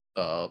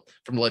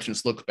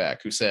Look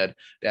Back who said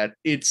that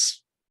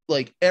it's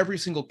like every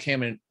single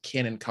canon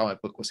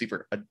comic book was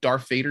either a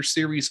Darth Vader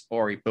series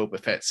or a Boba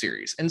Fett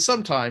series, and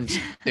sometimes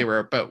they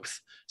were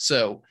both.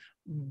 So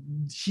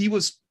he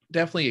was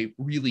definitely a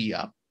really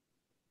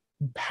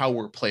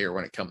power player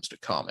when it comes to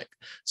comic.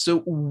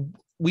 So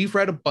we've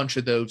read a bunch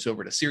of those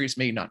over the series,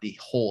 maybe not the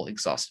whole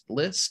exhaustive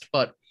list,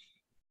 but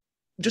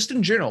just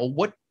in general,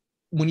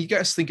 when you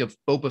guys think of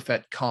Boba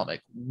Fett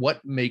comic,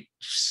 what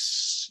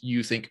makes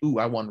you think, ooh,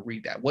 I want to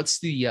read that? What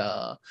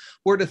are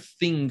the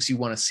things you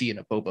want to see in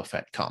a Boba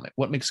Fett comic?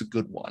 What makes a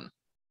good one?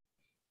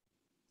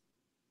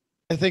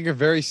 I think a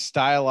very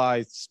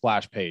stylized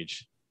splash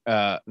page.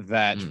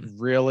 That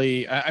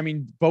really, I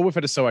mean, Boba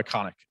Fett is so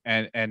iconic,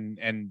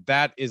 and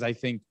that is, I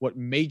think, what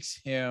makes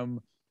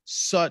him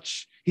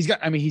such. He's got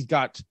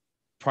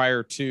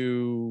prior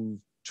to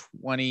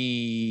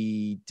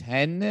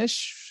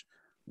 2010-ish,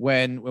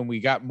 when we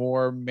got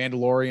more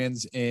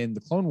Mandalorians in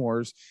the Clone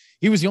Wars,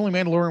 he was the only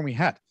Mandalorian we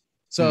had.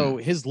 So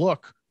his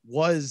look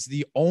was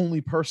the only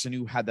person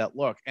who had that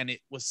look, and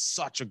it was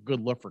such a good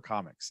look for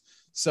comics.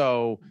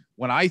 So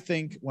when I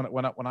think what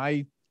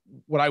I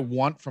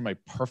want from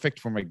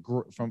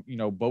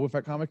Boba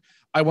Fett comic,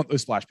 I want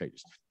those splash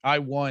pages. I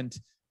want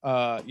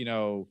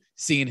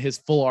seeing his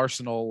full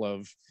arsenal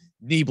of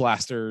knee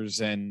blasters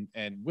and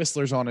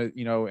whistlers on it,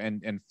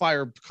 and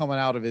fire coming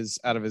out of his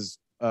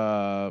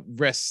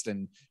wrist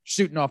and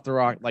shooting off the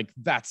rock. Like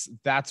that's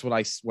what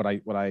I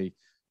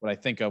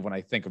think of when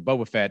I think of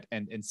Boba Fett,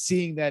 and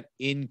seeing that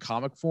in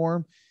comic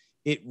form,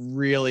 it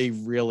really,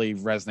 really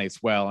resonates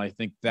well. And I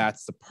think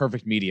that's the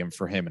perfect medium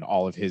for him and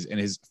all of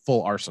his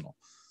full arsenal.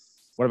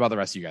 What about the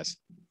rest of you guys?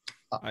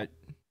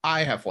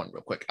 I have one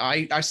real quick.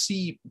 I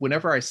see,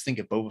 whenever I think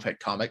of Boba Fett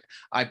comic,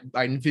 I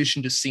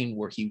envisioned a scene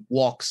where he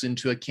walks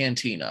into a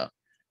cantina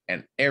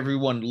and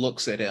everyone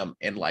looks at him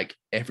and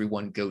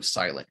everyone goes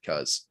silent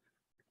because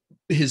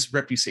his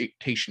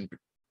reputation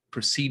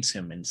precedes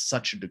him in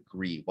such a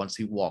degree. Once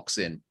he walks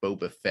in,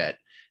 Boba Fett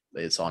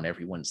is on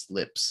everyone's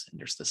lips, and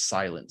there's the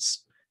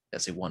silence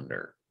as they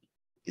wonder,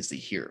 is he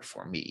here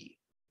for me?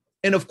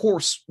 And of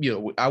course,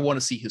 I want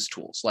to see his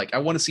tools. I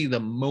want to see the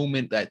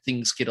moment that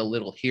things get a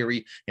little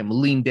hairy, him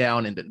lean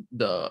down and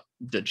the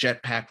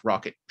jetpack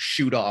rocket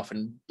shoot off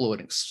and blow a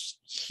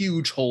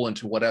huge hole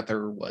into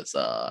whatever was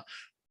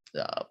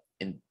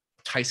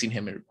enticing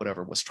him or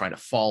whatever was trying to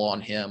fall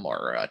on him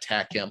or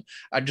attack him.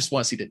 I just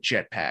want to see the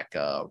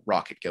jetpack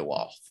rocket go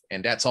off,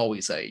 and that's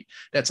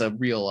a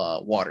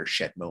real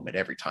watershed moment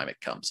every time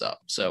it comes up.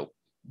 So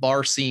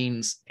bar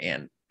scenes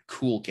and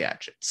cool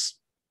gadgets.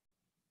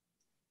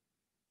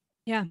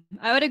 Yeah,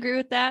 I would agree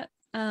with that.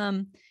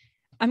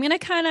 I'm going to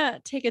kind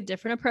of take a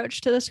different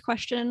approach to this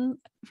question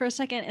for a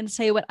second and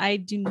say what I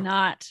do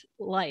not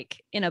like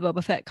in a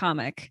Boba Fett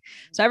comic.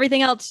 So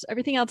everything else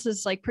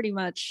is like pretty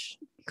much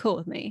cool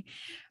with me.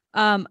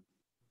 But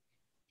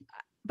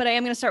I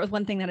am going to start with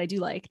one thing that I do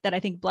like, that I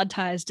think Blood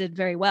Ties did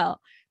very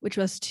well, which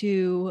was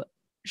to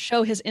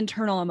show his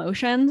internal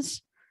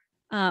emotions.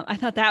 I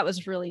thought that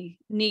was really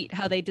neat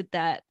how they did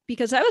that,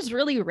 because that was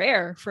really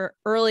rare for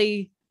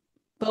early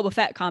Boba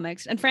Fett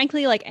comics, and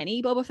frankly, like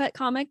any Boba Fett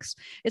comics,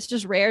 it's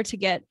just rare to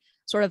get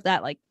sort of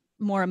that like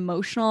more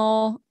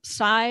emotional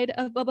side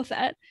of Boba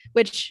Fett,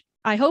 which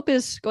I hope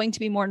is going to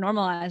be more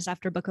normalized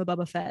after Book of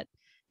Boba Fett,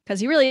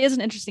 because he really is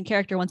an interesting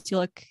character once you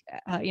look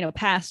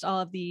past all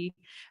of the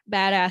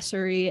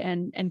badassery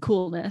and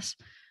coolness.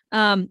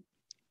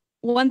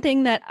 One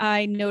thing that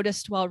I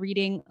noticed while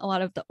reading a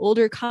lot of the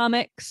older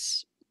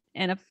comics,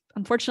 and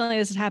unfortunately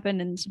this has happened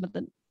in some of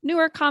the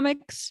newer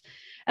comics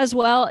as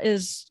well,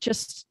 is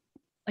just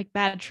like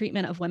bad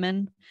treatment of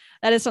women.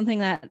 That is something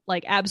that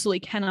like absolutely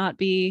cannot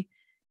be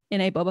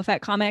in a Boba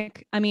Fett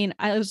comic. I mean,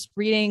 I was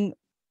reading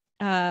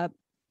the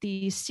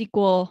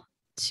sequel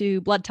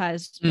to Blood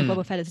Ties,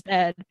 Boba Fett is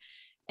Dead,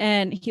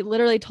 and he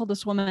literally told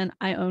this woman,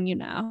 "I own you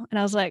now." And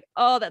I was like,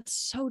 oh, that's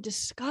so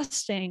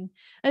disgusting.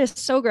 That is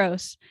so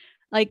gross.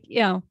 Like,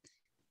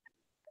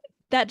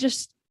 that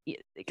just,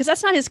 because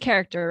that's not his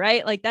character,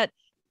 right? Like that,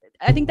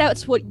 I think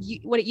that's what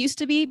it used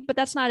to be, but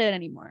that's not it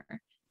anymore.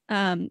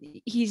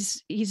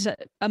 He's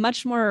a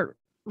much more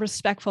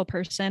respectful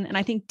person, and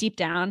I think deep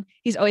down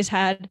he's always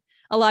had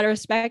a lot of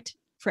respect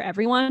for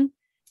everyone,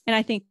 and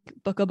I think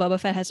Book of Boba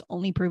Fett has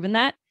only proven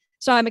that.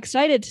 So I'm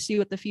excited to see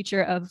what the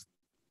future of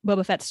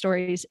Boba Fett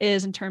stories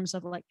is in terms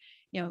of like,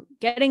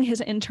 getting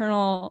his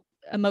internal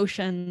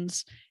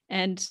emotions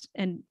and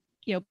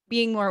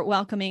being more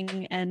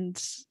welcoming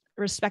and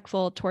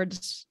respectful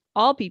towards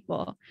all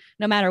people,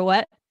 no matter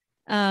what.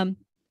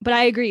 But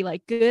I agree,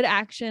 like good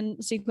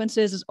action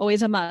sequences is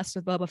always a must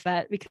with Boba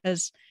Fett,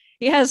 because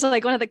he has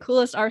like one of the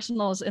coolest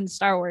arsenals in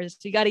Star Wars.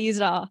 You got to use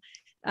it all.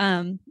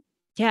 I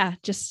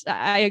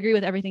agree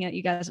with everything that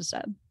you guys have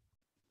said.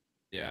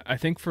 Yeah, I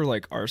think for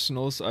like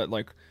arsenals,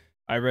 like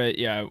I read,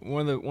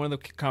 one of the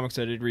comics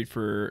I did read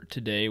for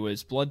today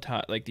was Blood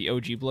Tie, like the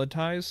OG Blood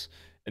Ties,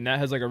 and that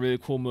has like a really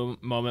cool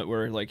moment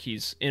where like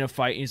he's in a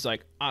fight, and he's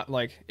like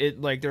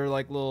they're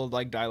like little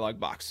like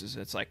dialogue boxes.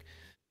 It's like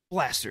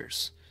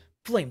blasters,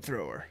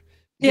 flamethrower,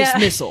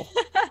 dismissal,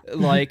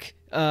 like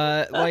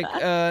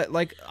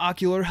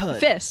ocular HUD,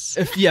 fist.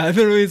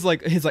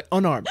 He's like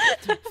unarmed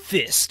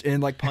fist,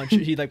 and like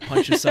he like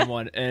punches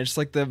someone, and it's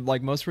like the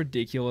like most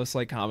ridiculous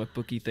like comic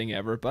booky thing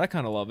ever. But I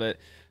kind of love it.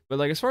 But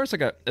like as far as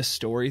like a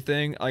story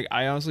thing, like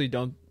I honestly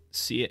don't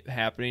see it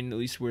happening, at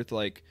least with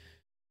like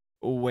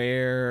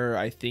where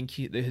I think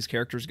his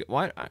character's going.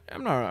 Well,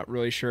 I'm not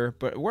really sure,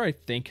 but where I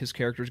think his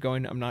character's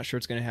going, I'm not sure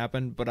it's going to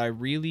happen. But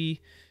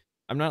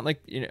I'm not like,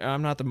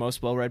 I'm not the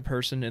most well-read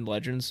person in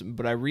Legends,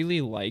 but I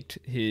really liked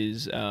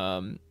his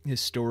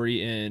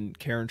story in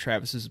Karen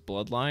Travis's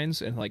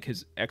Bloodlines, and like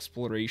his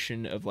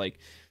exploration of like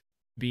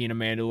being a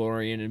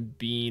Mandalorian and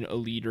being a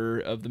leader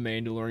of the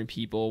Mandalorian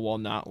people while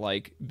not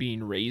like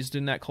being raised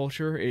in that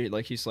culture.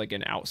 Like he's like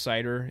an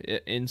outsider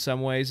in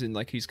some ways, and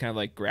like he's kind of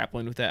like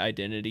grappling with that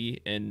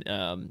identity and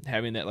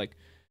having that like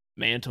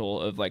mantle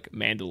of like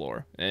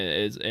Mandalore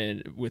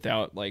and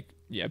without like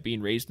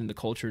being raised in the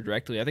culture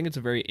directly. I think it's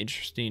a very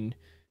interesting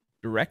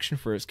direction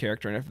for his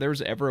character, and if there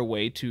was ever a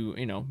way to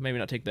maybe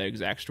not take that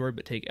exact story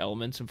but take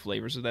elements and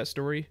flavors of that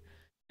story,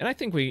 and I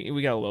think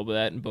we got a little bit of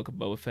that in Book of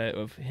Boba Fett,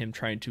 of him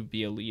trying to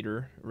be a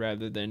leader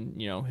rather than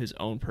his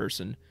own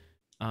person.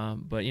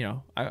 But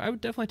I would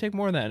definitely take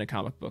more of that in a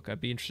comic book.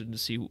 I'd be interested to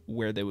see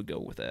where they would go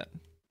with that.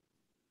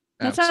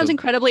 That sounds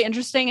incredibly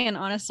interesting, and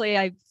honestly,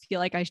 I feel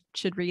like I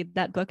should read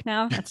that book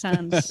now. That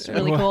sounds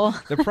really cool.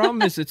 The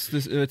problem is it's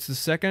the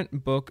second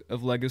book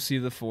of Legacy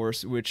of the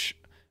Force, which,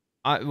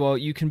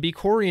 you can be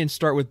Corey and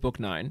start with book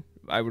 9.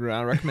 I would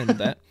not recommend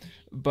that,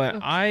 but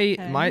okay.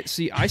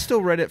 I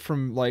still read it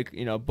from like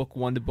book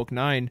 1 to book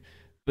 9.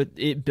 But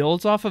it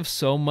builds off of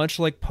so much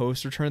like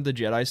post Return of the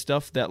Jedi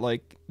stuff that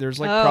like there's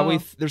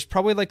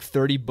probably like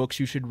 30 books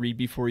you should read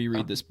before you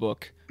read this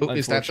book.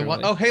 Is that the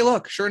one? Oh, hey,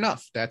 look! Sure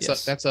enough, that's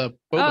a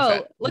Boba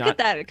Fett. Look at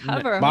that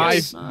cover!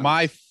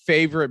 My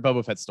favorite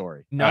Boba Fett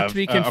story. Not to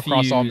be confused.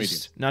 Across all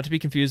mediums. Not to be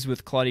confused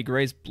with Claudia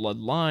Gray's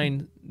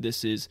Bloodline.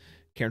 This is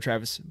Karen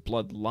Travis,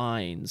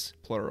 bloodlines,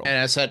 plural. And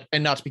I said,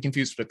 and not to be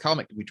confused with the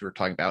comic we were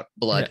talking about,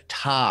 blood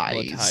ties.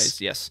 Blood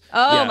ties, yes.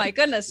 Oh my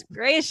goodness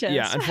gracious.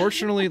 Yeah,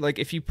 unfortunately, like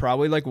if you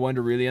probably like wanted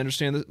to really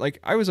understand this, like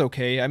I was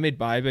okay, I made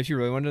by, but if you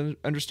really wanted to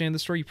understand the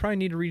story, you probably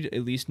need to read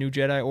at least New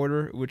Jedi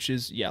Order, which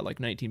is like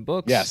 19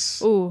 books.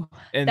 Yes. Ooh,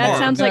 and that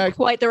sounds like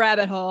quite the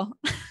rabbit hole.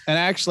 And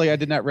actually, I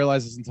did not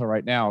realize this until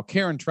right now.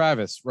 Karen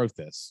Travis wrote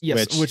this.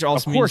 Yes, which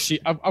also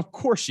of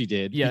course she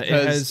did. Yeah,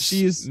 because it has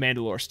she's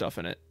Mandalore stuff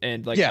in it,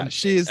 and like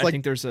she's I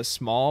think there's a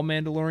small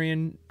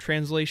Mandalorian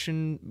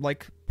translation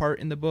like part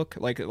in the book,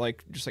 like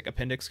just like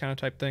appendix kind of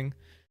type thing.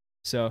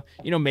 So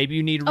maybe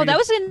you need to read. That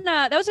was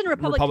in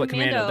Republic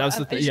Commando. That was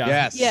the thing.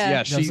 Yeah.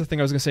 That was the thing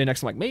I was gonna say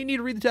next. I'm like, maybe you need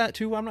to read that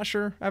too. I'm not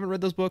sure. I haven't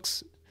read those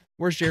books.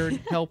 Where's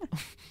Jared? Help!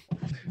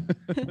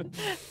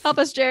 Help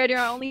us, Jared. You're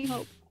our only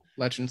hope.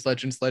 Legends. I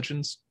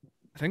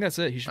think that's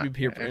it. He should be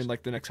here in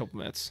like the next couple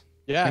minutes.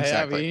 Yeah,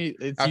 exactly.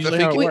 It's usually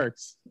how it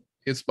works.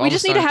 We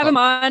just need to have him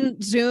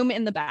on Zoom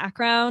in the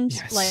background,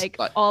 like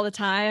all the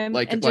time,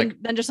 and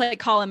then just like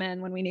call him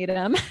in when we need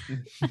him.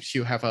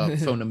 You have a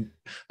phone,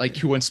 like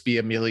who wants to be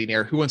a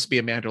millionaire? Who wants to be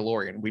a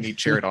Mandalorian? We need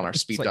Jared on our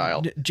speed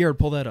dial. Jared,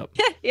 pull that up.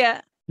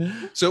 Yeah.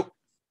 So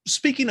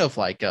speaking of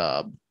like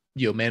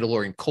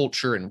Mandalorian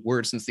culture and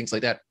words and things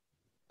like that.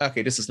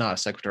 Okay, this is not a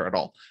sequitur at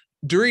all.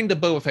 During the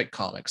Boba Fett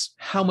comics,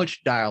 how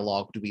much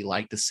dialogue do we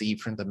like to see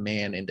from the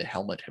man in the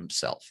helmet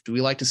himself? Do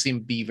we like to see him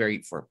be very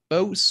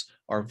verbose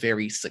or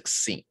very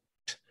succinct?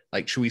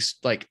 Like, should we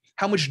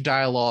how much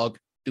dialogue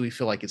do we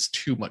feel like is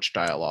too much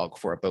dialogue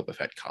for a Boba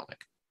Fett comic?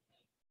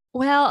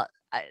 Well,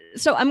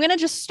 so I'm gonna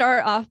just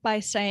start off by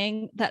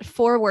saying that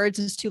 4 words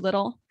is too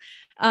little.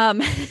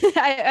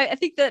 I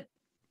think that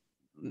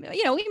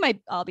we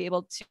might all be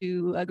able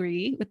to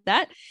agree with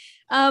that.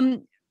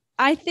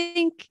 I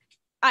think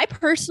I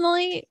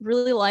personally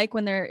really like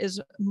when there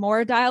is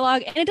more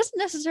dialogue, and it doesn't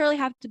necessarily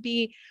have to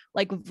be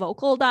like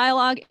vocal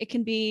dialogue. It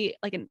can be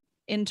like an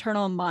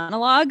internal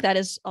monologue. That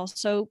is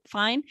also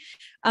fine.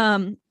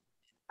 I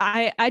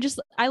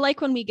like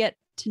when we get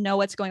to know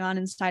what's going on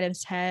inside of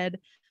his head,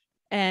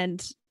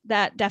 and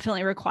that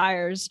definitely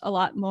requires a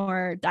lot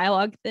more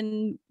dialogue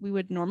than we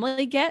would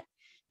normally get.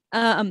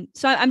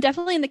 So I'm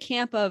definitely in the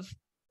camp of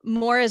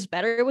more is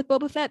better with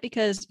Boba Fett,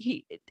 because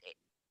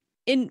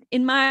in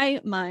my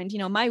mind,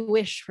 my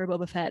wish for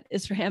Boba Fett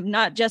is for him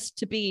not just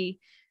to be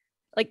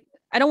like,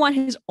 I don't want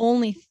his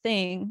only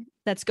thing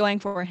that's going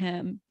for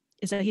him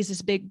is that he's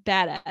this big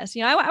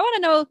badass. I want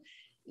to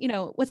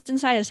know, what's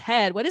inside his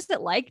head. What is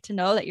it like to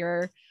know that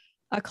you're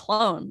a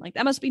clone? Like,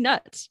 that must be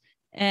nuts.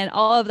 And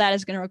all of that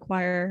is going to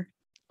require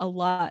a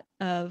lot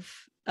of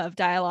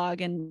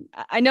dialogue. And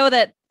I know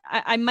that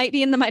I might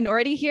be in the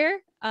minority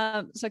here.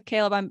 So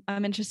Caleb,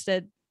 I'm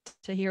interested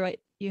to hear what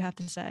you have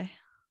to say.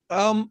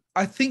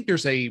 I think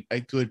there's a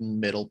good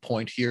middle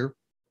point here.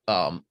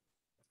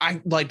 I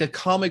like the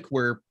comic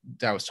where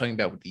I was talking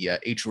about with the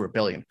Age of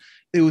Rebellion.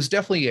 It was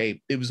definitely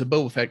a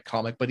Boba Fett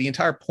comic, but the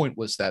entire point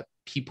was that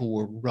people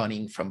were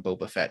running from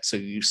Boba Fett. So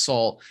you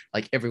saw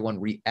like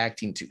everyone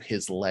reacting to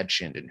his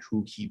legend and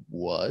who he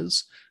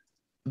was.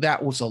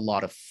 That was a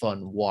lot of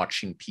fun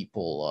watching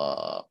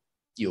people,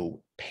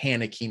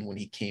 panicking when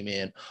he came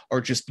in, or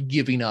just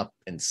giving up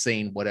and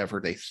saying whatever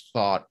they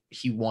thought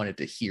he wanted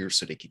to hear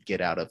so they could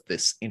get out of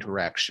this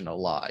interaction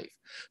alive.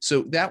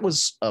 So that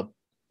was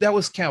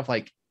kind of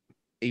like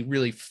a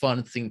really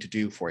fun thing to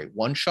do for a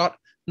one shot,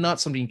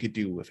 not something you could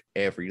do with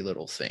every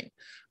little thing.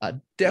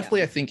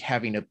 Definitely, I think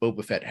having a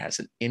Boba Fett as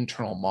an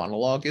internal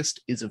monologuist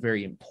is a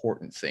very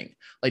important thing.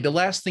 Like, the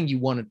last thing you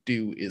want to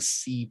do is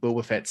see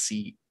Boba Fett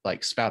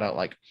spout out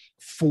like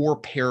 4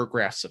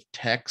 paragraphs of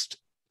text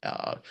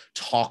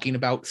talking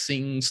about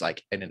things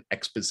like in an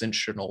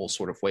expositional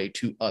sort of way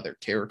to other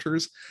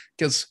characters,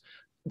 because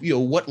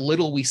what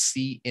little we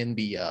see in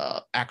the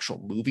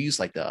actual movies,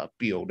 like the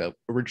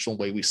original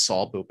way we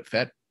saw Boba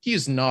Fett, he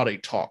is not a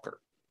talker.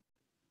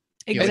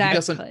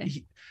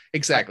 Exactly.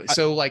 Exactly.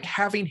 So like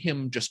having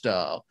him just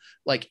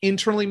like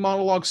internally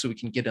monologue so we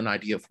can get an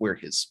idea of where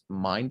his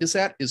mind is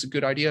at is a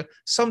good idea.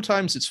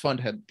 Sometimes it's fun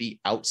to have the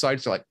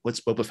outside. So like, what's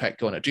Boba Fett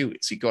going to do?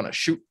 Is he going to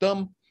shoot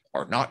them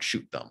or not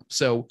shoot them?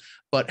 So,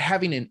 but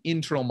having an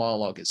internal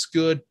monologue is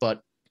good. But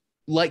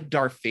like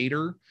Darth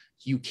Vader,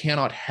 you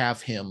cannot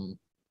have him,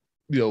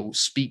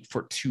 speak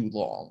for too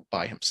long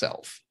by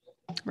himself.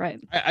 Right.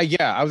 I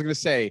was going to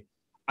say,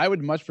 I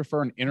would much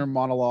prefer an inner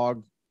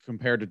monologue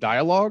compared to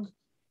dialogue,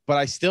 but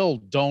I still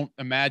don't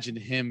imagine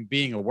him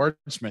being a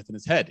wordsmith in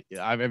his head.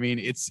 I mean,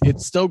 it's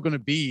still going to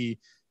be,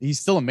 he's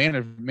still a man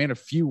of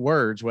few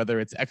words, whether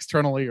it's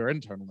externally or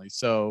internally.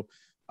 So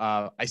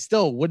I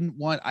still wouldn't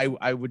want,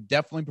 I would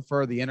definitely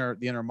prefer the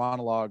inner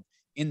monologue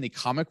in the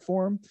comic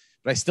form,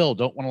 but I still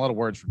don't want a lot of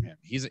words from him.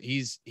 His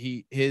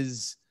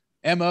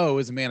MO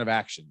is a man of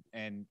action.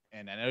 And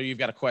I know you've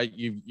got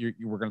you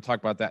were going to talk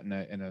about that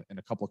in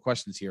a couple of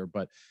questions here,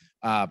 but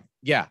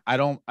yeah, I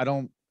don't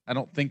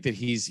think that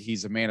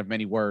he's a man of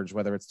many words,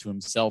 whether it's to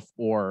himself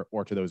or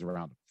to those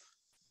around him.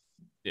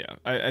 Yeah,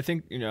 I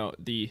think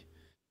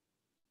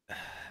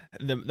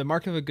the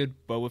mark of a good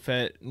Boba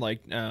Fett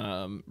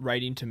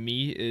writing to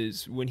me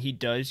is when he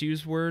does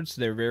use words,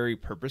 they're very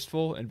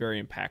purposeful and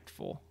very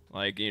impactful.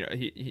 Like, you know,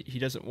 he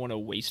doesn't want to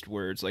waste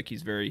words. Like,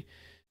 he's very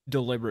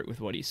deliberate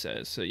with what he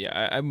says. So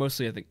yeah, I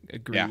mostly I think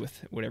agree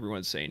with what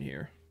everyone's saying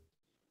here.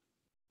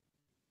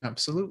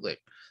 Absolutely.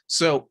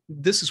 So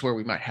this is where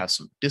we might have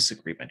some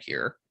disagreement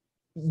here.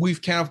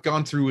 We've kind of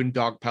gone through and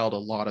dogpiled a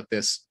lot of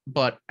this,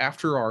 but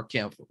after our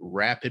kind of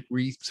rapid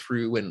read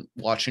through and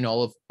watching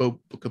all of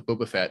Book of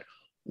Boba Fett,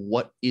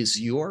 what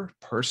is your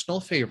personal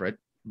favorite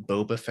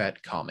Boba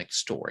Fett comic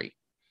story?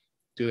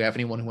 Do you have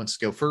anyone who wants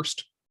to go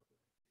first?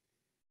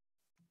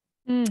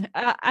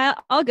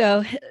 I'll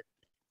go.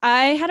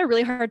 I had a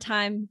really hard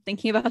time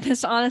thinking about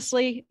this,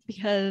 honestly,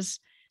 because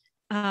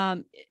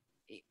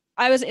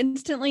I was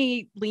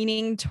instantly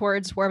leaning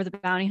towards War of the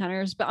Bounty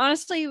Hunters, but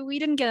honestly, we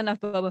didn't get enough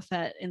Boba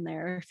Fett in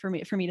there for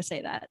me to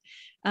say that.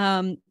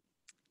 I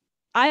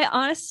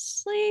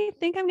honestly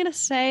think I'm gonna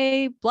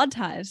say Blood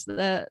Ties,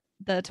 the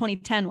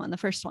 2010 one, the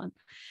first one.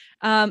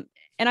 And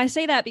I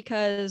say that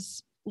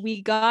because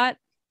we got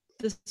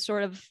this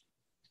sort of,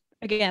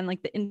 again,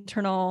 like the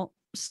internal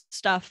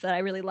stuff that I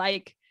really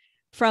like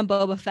from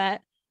Boba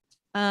Fett.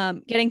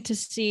 Getting to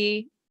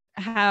see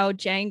how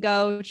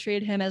Jango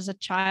treated him as a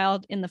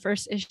child in the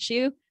first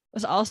issue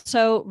was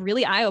also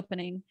really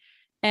eye-opening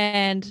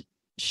and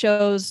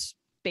shows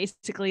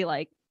basically,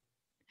 like,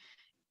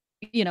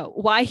 you know,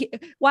 why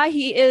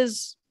he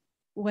is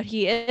what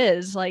he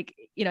is. Like,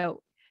 you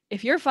know,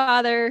 if your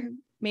father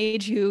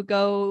made you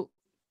go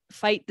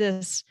fight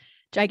this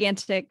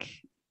gigantic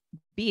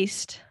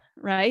beast,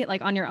 right,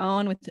 like on your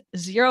own with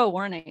zero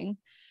warning,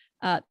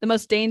 the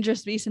most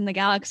dangerous beast in the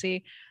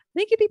galaxy, I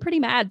think you'd be pretty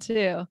mad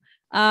too.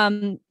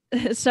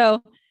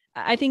 So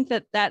I think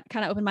that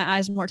kind of opened my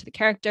eyes more to the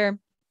character.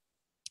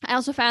 I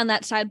also found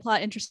that side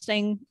plot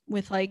interesting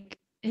with, like,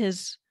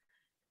 his,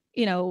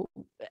 you know,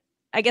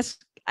 I guess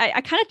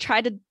I kind of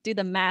tried to do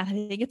the math. I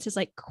think it's his,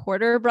 like,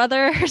 quarter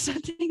brother or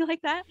something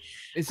like that.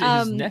 Is it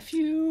his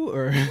nephew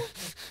or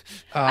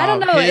I don't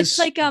know. It's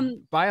like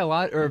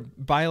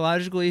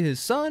biologically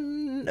his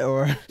son,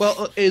 or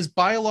is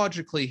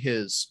biologically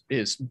his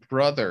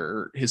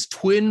brother, his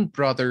twin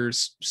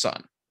brother's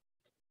son.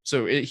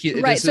 So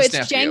right. So it's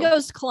nephew.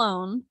 Jango's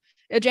clone.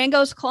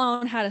 Jango's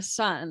clone had a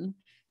son.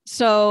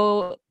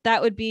 So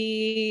that would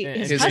be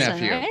his cousin,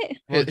 nephew. Right?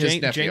 Well,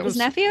 his nephew. His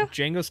nephew?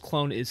 Jango's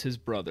clone is his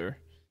brother.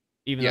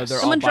 Even though they're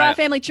someone all draw a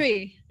family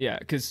tree. Yeah,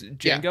 because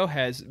Jango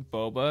has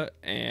Boba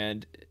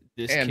and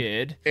this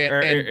kid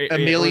and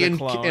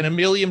a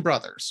million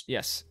brothers.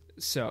 Yes.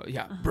 So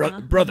yeah,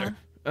 brother.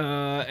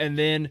 And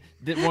then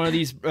one of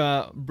these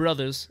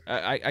brothers.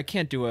 I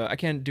can't do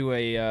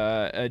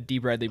a D.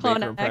 Bradley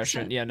Baker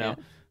impression. Accent. Yeah, no.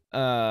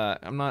 Yeah.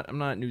 I'm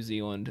not New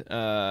Zealand.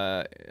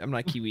 I'm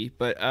not Kiwi.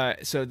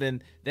 But so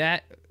then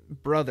that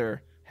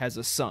brother has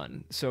a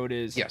son. So it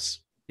is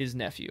his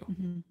nephew.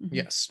 Mm-hmm, mm-hmm.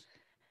 Yes.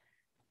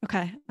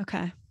 Okay.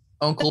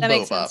 Uncle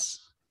Boba.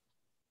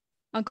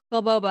 Uncle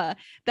Boba.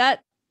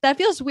 That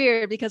feels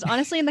weird because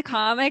honestly, in the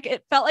comic,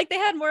 it felt like they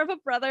had more of a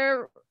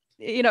brother,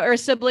 you know, or a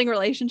sibling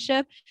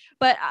relationship.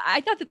 But I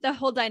thought that the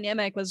whole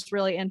dynamic was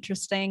really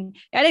interesting.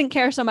 I didn't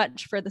care so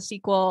much for the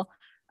sequel,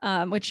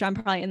 which I'm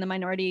probably in the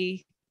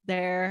minority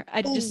there.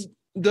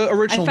 The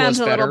original I found was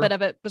a better. little bit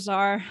of it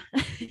bizarre.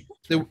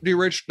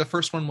 The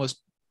first one was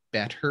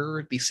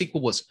better. The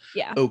sequel was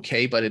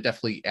okay, but it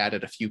definitely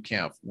added a few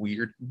kind of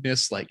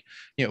weirdness. Like,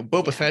 you know,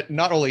 Boba Fett,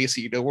 not only is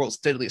he the world's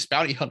deadliest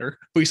bounty hunter,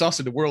 but he's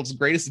also the world's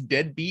greatest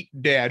deadbeat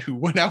dad who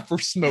went out for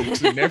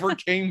smokes and never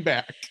came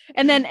back.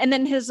 And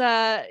then his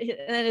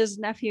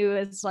nephew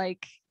is,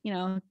 like, you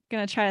know,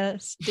 gonna try to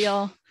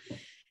steal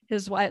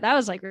his wife. That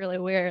was, like, really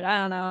weird. I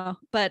don't know,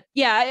 but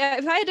yeah,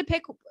 if I had to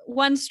pick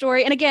one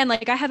story, and again,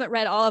 like, I haven't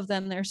read all of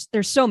them.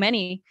 There's so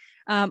many.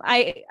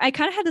 I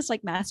kind of had this,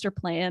 like, master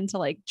plan to,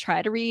 like,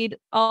 try to read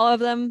all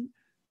of them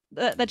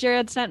that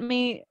Jared sent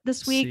me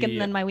this week. And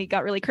then my week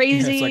got really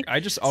crazy. It's like, I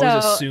just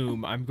always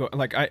assume I'm going,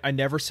 like, I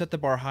never set the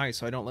bar high,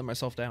 so I don't let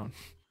myself down.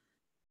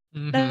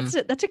 Mm-hmm.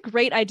 That's a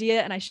great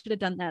idea. And I should have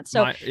done that.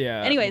 So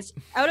anyways,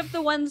 out of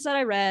the ones that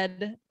I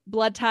read,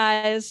 Blood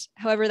Ties,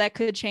 however, that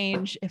could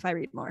change if I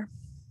read more.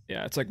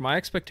 Yeah. It's like, my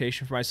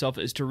expectation for myself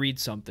is to read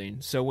something.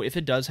 So if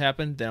it does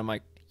happen, then I'm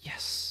like,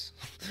 yes.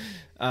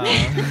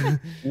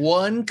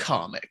 One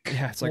comic.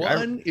 Yeah, it's like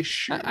one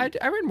issue. I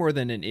read more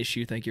than an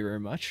issue. Thank you very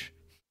much.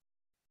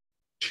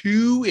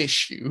 2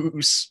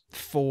 issues.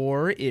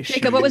 4 issues.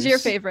 Jacob, what was your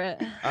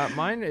favorite?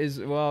 Mine is,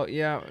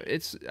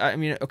 it's, I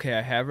mean, okay,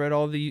 I have read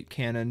all the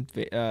canon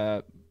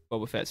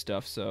Boba Fett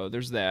stuff, so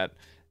there's that.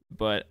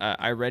 But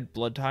I read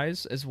Blood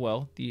Ties as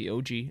well, the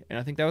OG, and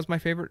I think that was my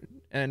favorite.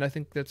 And I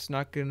think that's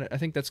gonna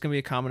be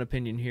a common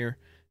opinion here.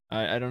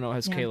 I don't know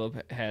as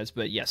Caleb has,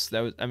 but yes,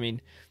 that was. I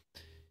mean,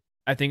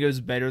 I think it was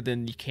better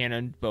than the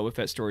canon Boba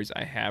Fett stories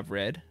I have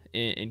read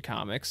in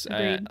comics.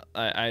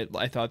 I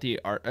thought the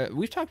art.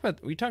 We talked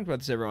about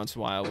this every once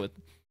in a while with,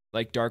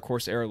 like, Dark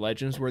Horse era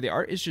Legends, where the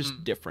art is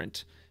just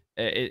different.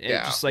 It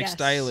just, like,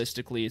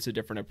 stylistically, it's a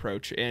different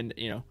approach, and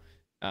you know,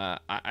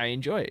 I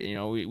enjoy it. You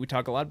know, we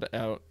talk a lot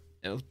about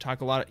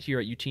talk a lot here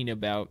at Utina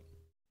about.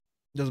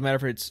 Doesn't matter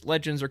if it's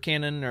Legends or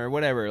canon or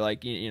whatever.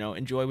 Like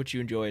enjoy what you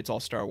enjoy. It's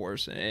all Star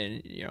Wars,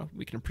 and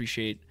we can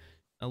appreciate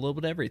a little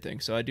bit of everything.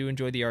 So I do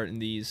enjoy the art in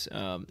these,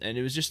 and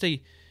it was just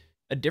a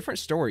different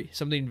story,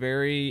 something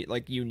very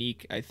like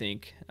unique. I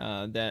think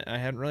that I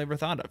hadn't really ever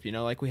thought of.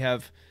 Like we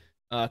have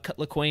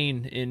Cutla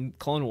Quain in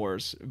Clone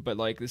Wars, but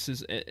like this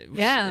is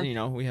we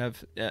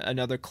have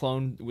another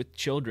clone with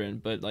children,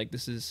 but like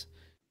this is.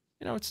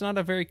 It's not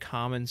a very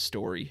common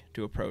story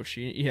to approach.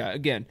 Yeah,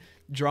 again,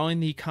 drawing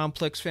the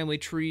complex family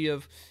tree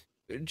of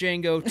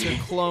Jango to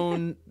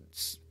clone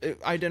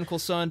identical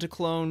son to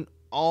clone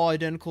all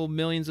identical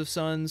millions of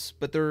sons,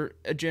 but they're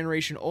a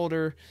generation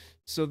older.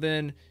 So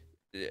then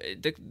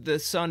the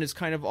son is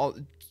kind of all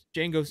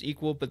Jango's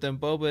equal, but then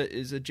Boba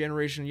is a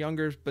generation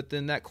younger. But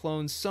then that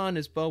clone's son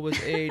is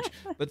Boba's age.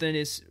 But then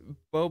is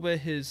Boba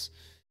his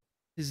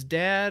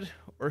dad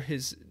or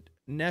his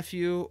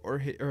nephew or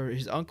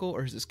his uncle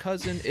or his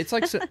cousin? It's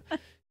like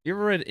you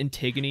ever read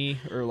Antigone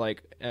or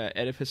like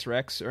Oedipus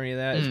Rex or any of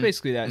that? It's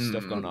basically that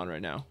stuff going on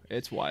right now.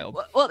 It's wild.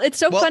 Well, it's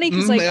so funny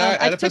because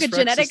I took a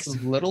genetics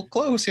is a little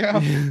close. Yeah,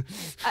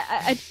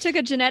 I took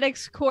a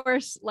genetics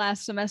course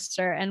last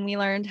semester and we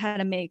learned how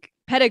to make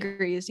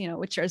pedigrees,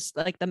 which is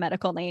like the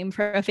medical name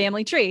for a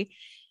family tree.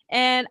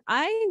 And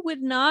I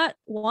would not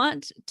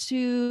want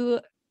to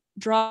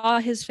draw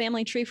his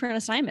family tree for an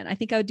assignment. I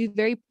think I would do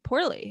very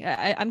poorly.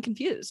 I'm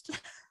confused.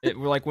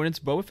 Like when it's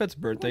Boba Fett's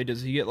birthday,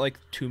 does he get like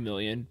 2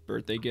 million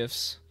birthday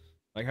gifts?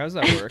 Like how does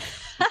that work?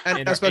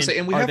 and I was about to say,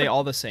 are they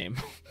all the same?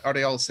 Are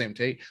they all the same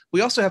date?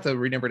 We also have to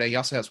remember that he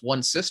also has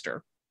one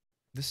sister.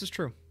 This is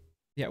true.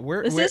 Yeah,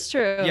 this is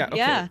true. Yeah, okay.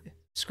 Yeah.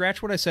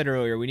 Scratch what I said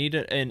earlier. We need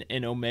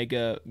an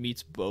Omega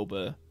meets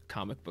Boba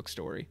comic book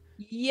story.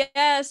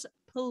 Yes,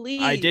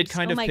 please. I did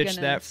kind of pitch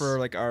that for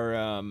like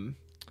our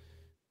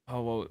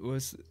what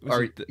was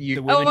our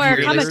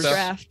comic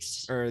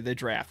draft or the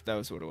draft? That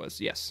was what it was.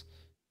 Yes,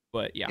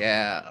 but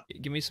yeah.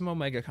 Give me some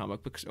Omega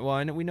comic books. Well,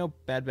 I know we know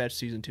Bad Batch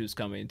season 2 is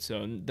coming,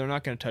 so they're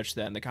not going to touch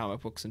that in the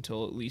comic books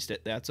until at least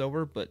that's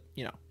over. But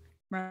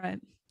right.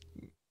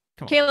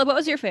 Caleb, what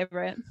was your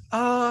favorite?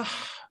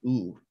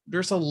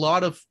 There's a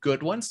lot of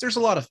good ones. There's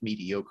a lot of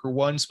mediocre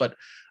ones, but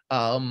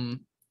I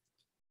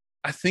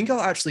think I'll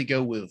actually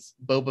go with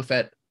Boba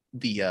Fett.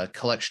 The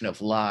collection of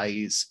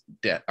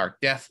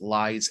death,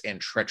 lies,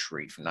 and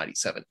treachery from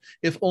 '97.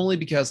 If only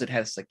because it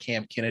has the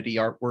Cam Kennedy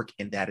artwork,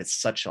 and that is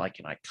such like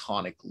an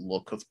iconic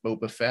look of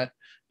Boba Fett.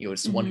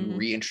 It's the one who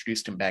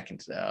reintroduced him back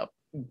into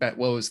what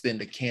was then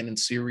the canon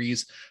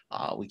series.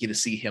 We get to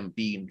see him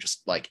being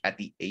just like at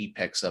the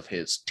apex of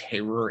his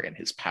terror and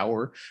his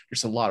power.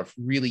 There's a lot of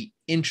really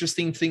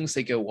interesting things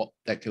that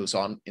goes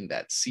on in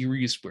that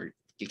series where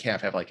you kind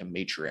of have like a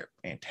major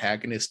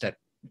antagonist that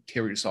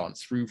carries on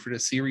through for the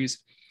series.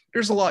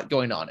 There's a lot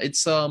going on.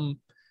 It's I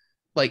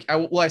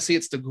say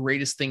it's the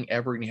greatest thing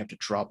ever, and you have to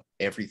drop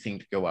everything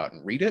to go out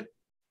and read it.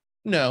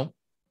 No,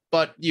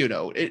 but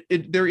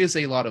there is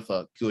a lot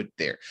of good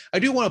there. I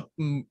do want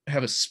to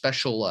have a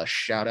special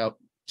shout out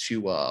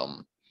to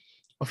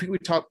I think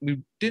we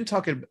didn't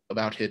talk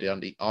about it on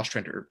the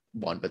Ostrander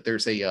one, but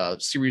there's a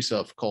series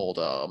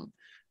called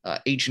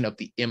Agent of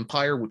the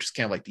Empire, which is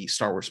kind of like the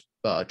Star Wars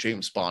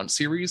James Bond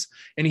series,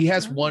 and he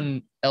has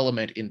one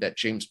element in that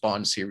James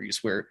Bond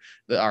series where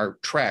our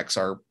tracks,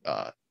 our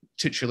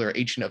titular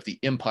Agent of the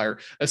Empire,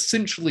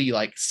 essentially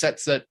like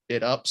sets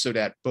it up so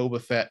that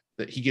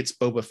he gets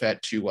Boba Fett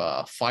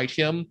to fight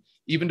him,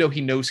 even though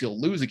he knows he'll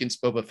lose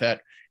against Boba Fett,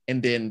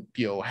 and then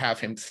have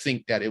him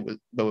think that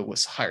Boba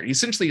was hired. He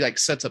essentially like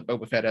sets up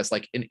Boba Fett as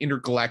like an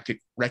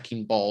intergalactic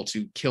wrecking ball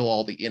to kill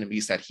all the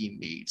enemies that he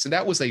needs, and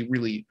that was a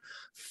really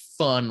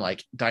fun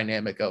like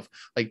dynamic of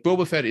like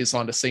Boba Fett is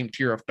on the same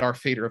tier of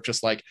Darth Vader of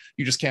just like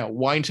you just can't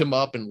wind him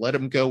up and let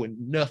him go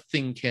and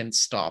nothing can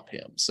stop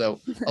him. So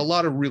a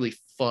lot of really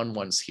fun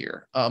ones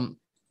here.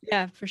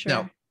 Yeah, for sure.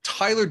 Now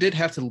Tyler did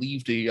have to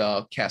leave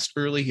the cast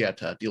early. He had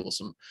to deal with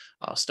some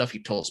stuff. He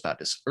told us about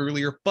this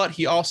earlier, but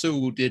he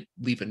also did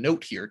leave a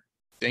note here.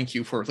 Thank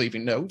you for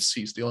leaving notes.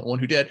 He's the only one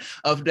who did.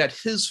 That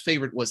his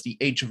favorite was the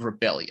Age of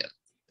Rebellion,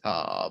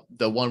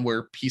 the one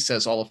where he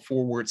says all of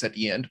 4 words at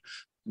the end.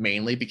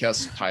 Mainly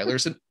because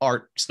Tyler's an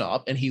art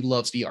snob and he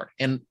loves the art,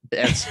 and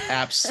that's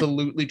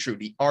absolutely true.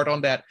 The art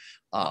on that,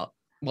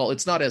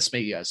 it's not as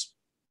maybe as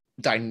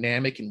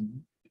dynamic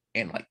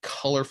and like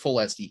colorful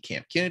as the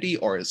Camp Kennedy,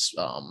 or as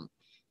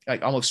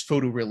like almost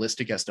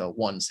photorealistic as the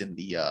ones in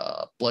the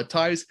Blood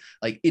Ties.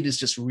 Like it is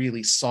just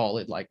really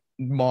solid, like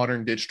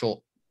modern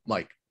digital,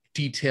 like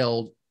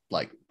detailed,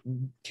 like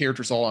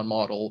characters all on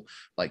model,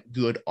 like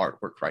good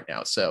artwork right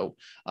now. So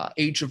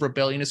Age of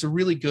Rebellion is a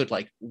really good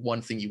like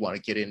one thing you want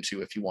to get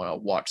into if you want to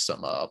watch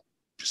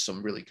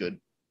some really good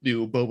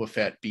new Boba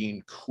Fett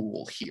being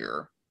cool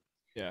here.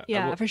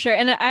 Yeah, for sure.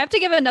 And I have to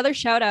give another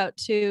shout out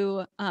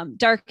to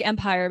Dark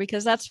Empire,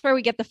 because that's where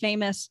we get the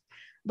famous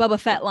Boba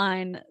Fett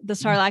line, "The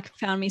Sarlacc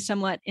found me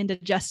somewhat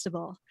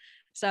indigestible."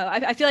 So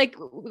I feel like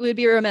we'd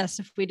be remiss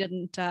if we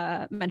didn't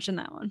mention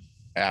that one.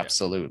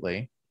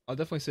 Absolutely. I'll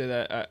definitely say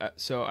that.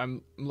 So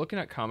I'm looking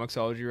at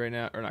Comixology right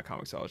now, or not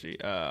Comixology.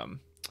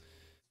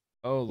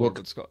 Oh Lord,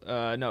 what's called?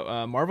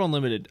 No, Marvel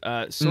Unlimited.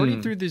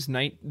 Sorting through these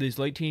late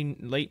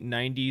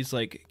 90s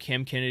like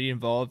Cam Kennedy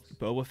involved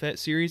Boba Fett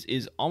series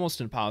is almost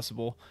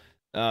impossible.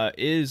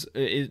 Is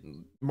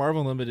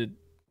Marvel Unlimited?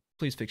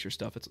 Please fix your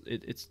stuff.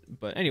 It's.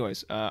 But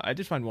anyways, I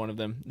did find one of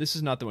them. This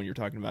is not the one you're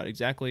talking about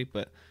exactly,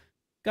 but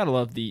gotta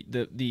love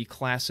the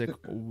classic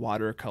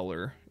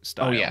watercolor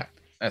style. Oh yeah,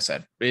 that's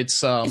it.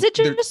 It's Is it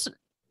just?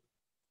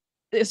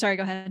 Sorry,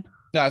 go ahead.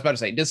 No, I was about to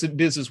say this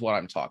is what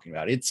I'm talking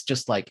about. It's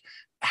just like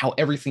how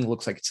everything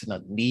looks like it's in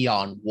a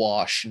neon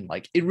wash, and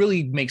like it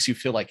really makes you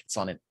feel like it's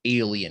on an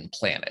alien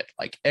planet.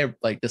 Like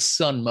the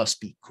sun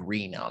must be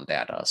green on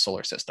that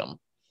solar system.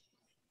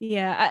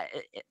 Yeah,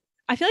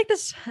 I feel like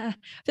this. I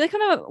feel like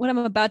what I'm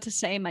about to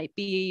say might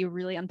be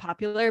really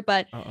unpopular,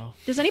 but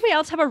does anybody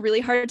else have a really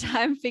hard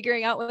time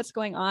figuring out what's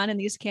going on in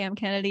these Cam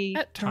Kennedy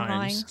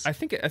drawings? I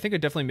think it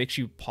definitely makes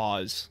you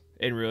pause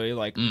and really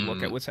like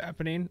look at what's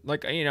happening.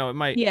 Like, you know, it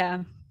might.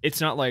 Yeah.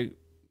 It's not like.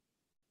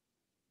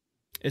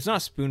 It's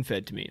not spoon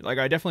fed to me. Like,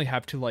 I definitely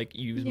have to like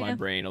use my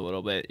brain a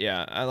little bit.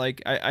 Yeah,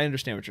 I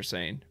understand what you're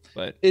saying,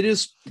 but it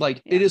is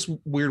like it is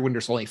weird when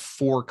there's only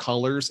 4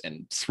 colors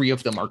and 3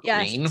 of them are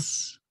green.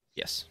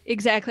 Yes,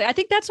 exactly. I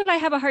think that's what I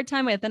have a hard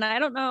time with, and I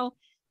don't know.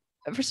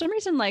 For some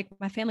reason, like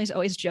my family's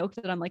always joked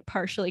that I'm like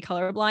partially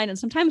colorblind, and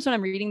sometimes when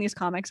I'm reading these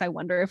comics, I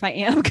wonder if I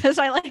am because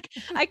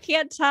I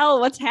can't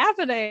tell what's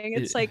happening.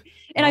 It's like,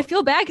 and I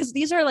feel bad because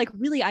these are like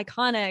really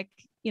iconic.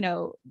 You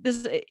know,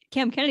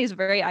 Cam Kennedy is a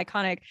very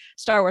iconic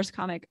Star Wars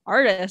comic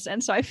artist,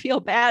 and so I feel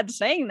bad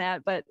saying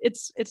that, but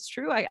it's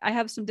true. I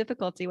have some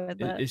difficulty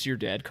with it. Is your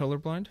dad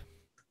colorblind?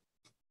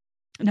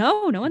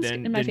 No one's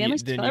in my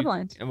family's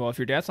colorblind. Well, if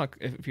your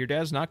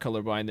dad's not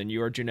colorblind, then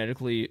you are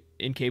genetically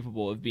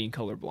incapable of being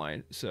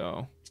colorblind.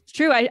 So it's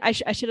true. I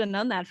should have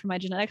known that from my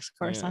genetics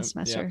course last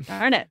semester. Yeah.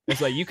 Darn it!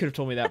 It's like you could have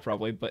told me that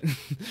probably, but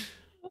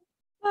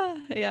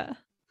yeah.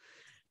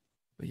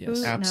 But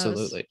yes,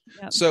 absolutely.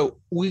 Yep. So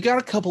we got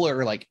a couple of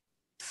like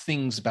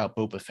things about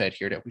Boba Fett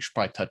here that we should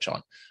probably touch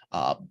on.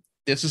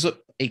 This is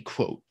a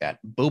quote that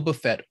Boba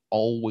Fett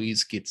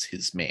always gets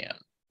his man.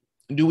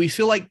 Do we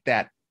feel like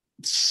that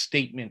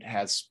statement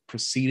has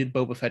preceded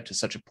Boba Fett to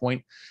such a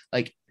point?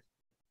 Like,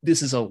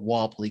 this is a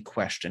wobbly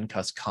question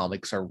because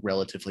comics are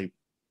relative,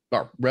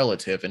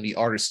 and the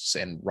artists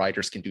and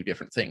writers can do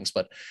different things.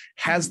 But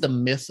has the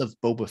myth of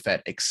Boba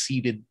Fett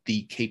exceeded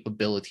the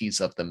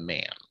capabilities of the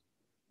man?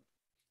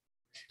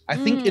 I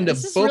think in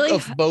the book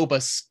of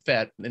Boba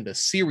Fett, in the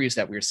series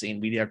that we're seeing,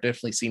 we have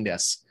definitely seen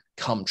this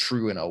come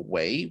true in a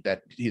way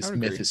that his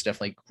myth is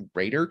definitely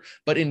greater.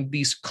 But in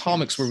these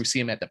comics where we see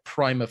him at the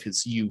prime of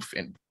his youth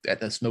and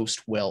at his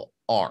most well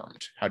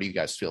armed, how do you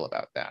guys feel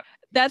about that?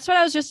 That's what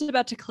I was just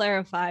about to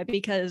clarify,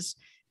 because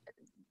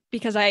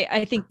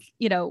I think,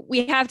 you know,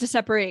 we have to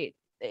separate,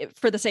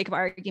 for the sake of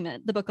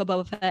argument, the book of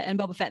Boba Fett and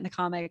Boba Fett in the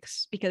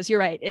comics, because you're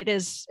right, it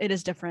is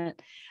different.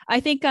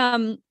 I think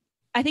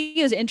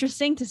it was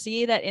interesting to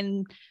see that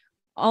in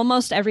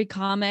almost every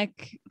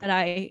comic that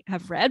I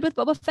have read with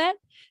Boba Fett,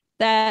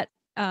 that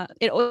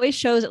it always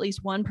shows at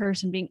least one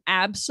person being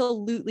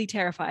absolutely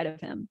terrified of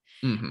him.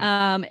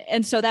 Mm-hmm.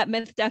 And so that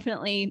myth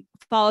definitely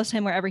follows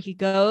him wherever he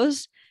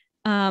goes.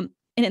 And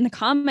in the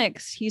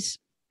comics, he's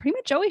pretty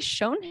much always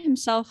shown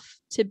himself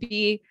to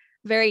be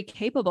very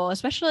capable,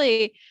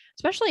 especially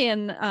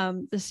in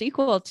the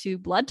sequel to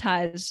Blood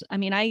Ties. I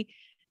mean,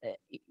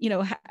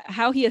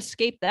 how he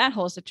escaped that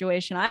whole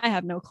situation, I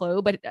have no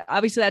clue, but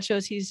obviously that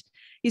shows he's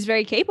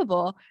very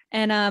capable.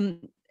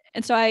 And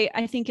so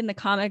I think in the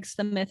comics,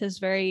 the myth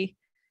is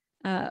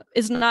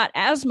is not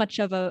as much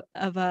of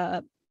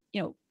a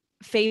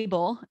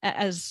fable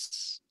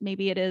as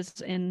maybe it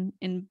is in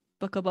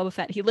Book of Boba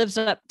Fett. He lives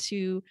up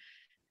to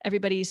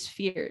everybody's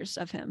fears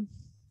of him.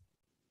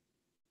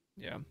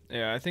 Yeah,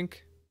 I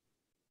think.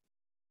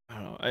 I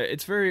don't know.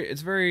 It's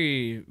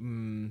very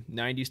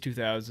 90s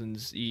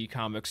 2000s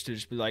comics to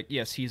just be like,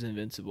 yes, he's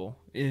invincible.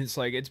 It's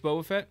like, it's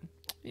Boba Fett.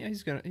 Yeah,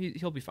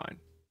 he'll be fine.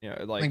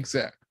 Yeah, like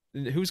exactly.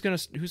 Who's gonna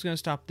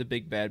stop the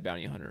big bad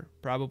bounty hunter?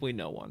 Probably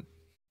no one.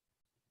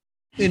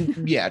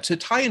 And yeah, to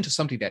tie into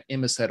something that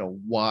Emma said a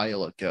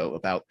while ago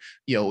about,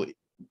 you know,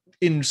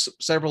 in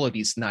several of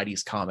these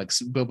 90s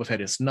comics, Boba Fett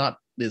is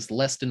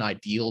less than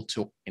ideal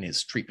in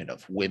his treatment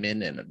of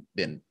women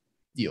and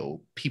you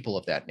know, people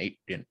of that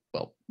nature,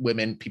 well,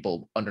 women,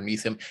 people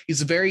underneath him.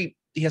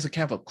 He has a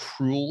kind of a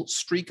cruel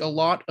streak a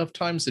lot of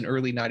times in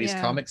early 90s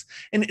comics.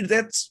 And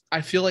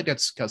I feel like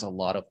that's because a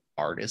lot of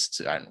artists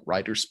and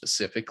writers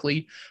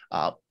specifically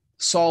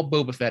saw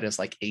Boba Fett as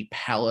like a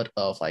palette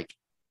of like,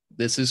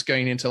 this is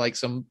going into like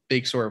some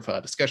big sort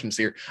of discussions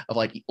here of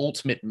like the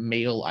ultimate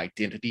male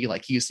identity.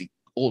 Like he is the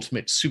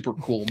ultimate super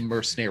cool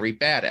mercenary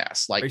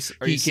badass. Like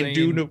he can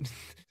do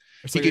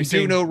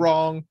no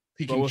wrong.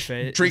 He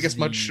can drink as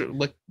much.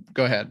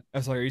 Go ahead. I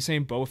was like, are you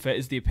saying Boba Fett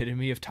is the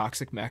epitome of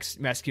toxic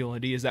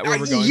masculinity? Is that where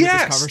we're going with this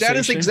conversation? Yes, that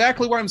is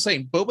exactly what I'm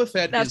saying. Boba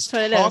Fett is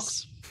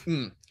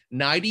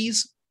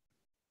 90s,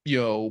 you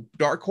know,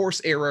 Dark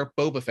Horse era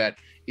Boba Fett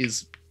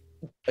is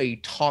a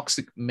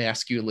toxic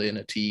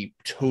masculinity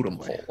totem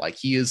pole. Like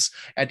he is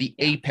at the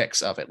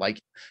apex of it.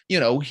 Like, you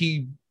know,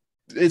 he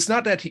it's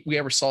not that we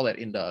ever saw that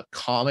in the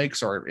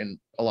comics or in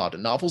a lot of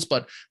novels,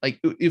 but like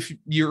if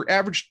your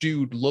average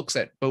dude looks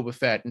at Boba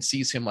Fett and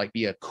sees him like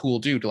be a cool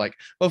dude, like,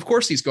 well, of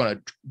course he's going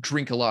to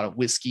drink a lot of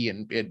whiskey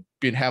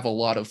and have a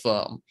lot of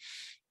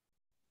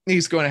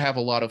he's going to have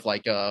a lot of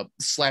like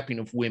slapping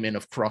of women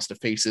across the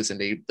faces,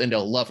 and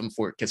they'll love him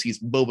for it because he's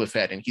Boba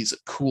Fett and he's a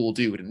cool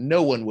dude, and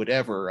no one would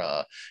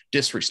ever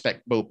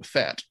disrespect Boba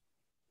Fett.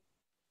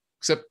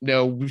 Except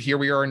here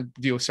we are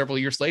several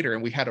years later,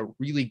 and we had a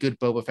really good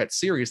Boba Fett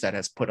series that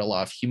has put a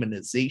lot of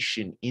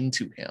humanization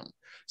into him.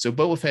 So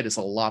Boba Fett is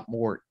a lot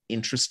more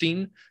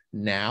interesting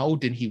now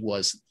than he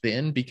was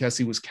then, because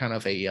he was kind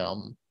of a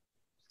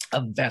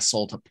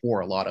vessel to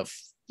pour a lot of,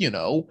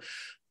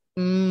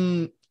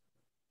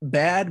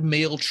 bad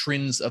male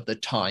trends of the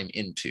time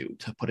into,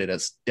 to put it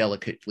as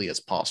delicately as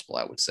possible,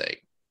 I would say.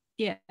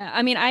 Yeah.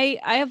 I mean, I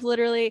have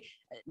literally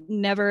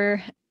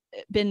never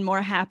been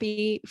more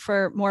happy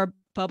for more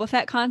Boba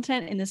Fett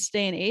content in this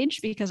day and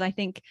age, because I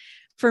think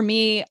for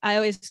me, I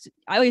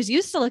always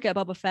used to look at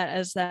Boba Fett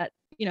as that,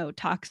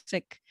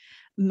 toxic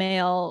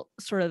male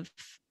sort of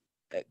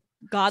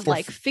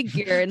godlike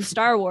figure in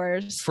Star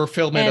Wars.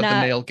 Fulfillment of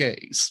the male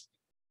gaze.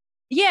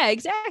 Yeah,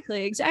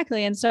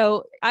 exactly. And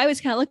so I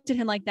always kind of looked at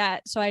him like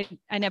that. So I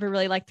never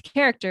really liked the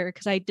character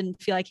because I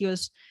didn't feel like he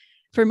was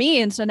for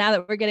me. And so now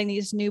that we're getting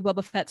these new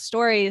Boba Fett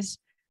stories,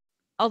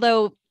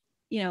 although,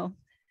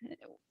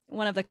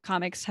 one of the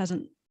comics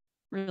hasn't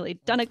really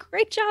done a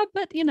great job,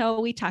 but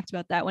we talked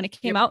about that when it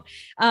came out.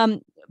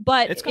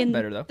 But it's gotten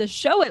better, though. The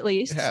show, at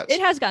least, it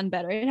has gotten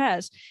better. It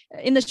has.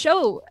 In the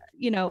show,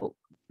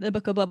 the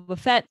Book of Boba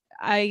Fett,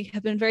 I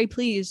have been very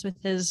pleased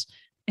with his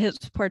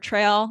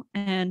portrayal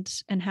and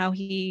how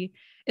he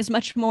is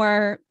much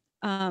more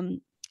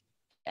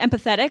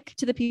empathetic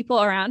to the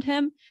people around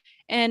him,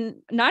 and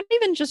not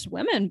even just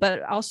women,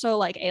 but also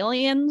like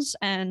aliens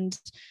and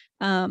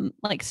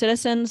like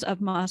citizens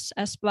of Mos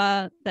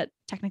Espa that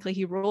technically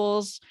he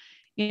rules.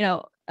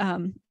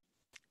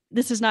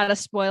 This is not a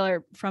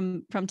spoiler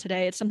from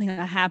today. It's something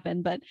that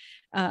happened, but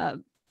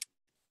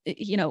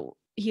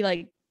he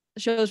like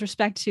shows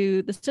respect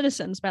to the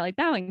citizens by like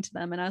bowing to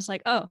them. And I was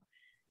like, oh,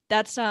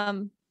 that's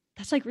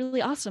like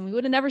really awesome. We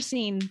would have never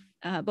seen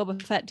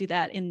Boba Fett do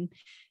that in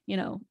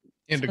the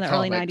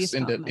early 90s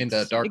in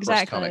the Dark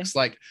Horse comics.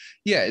 Like,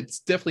 yeah, it's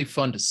definitely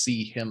fun to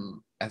see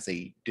him as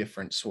a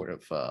different sort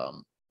of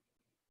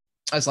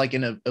as like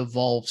an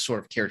evolved sort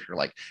of character.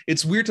 Like,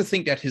 it's weird to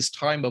think that his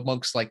time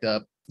amongst like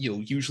the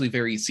usually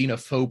very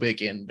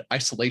xenophobic and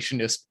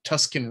isolationist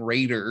Tusken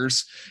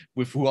Raiders,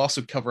 who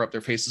also cover up their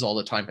faces all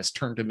the time, has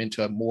turned him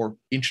into a more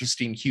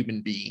interesting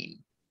human being.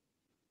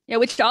 Yeah,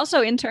 which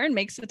also in turn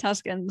makes the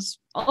Tuskens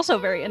also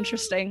very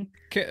interesting.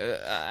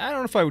 I don't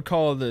know if I would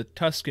call the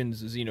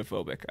Tuskens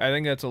xenophobic. I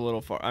think that's a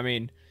little far. I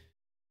mean,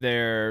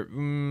 they're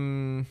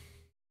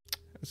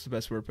that's the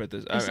best word to put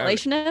this.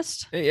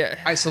 Isolationist? Yeah,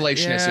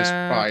 isolationist is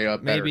probably a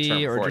better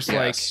term for it.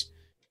 Yes.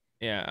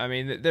 Yeah, I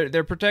mean,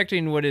 they're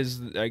protecting what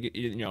is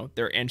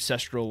their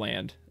ancestral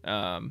land.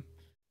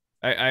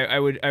 I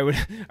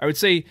would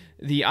say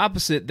the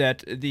opposite,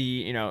 that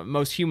the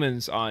most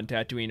humans on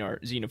Tatooine are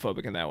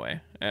xenophobic in that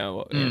way.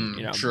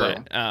 True.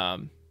 But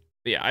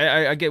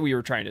yeah, I get what you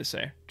were trying to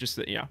say. Just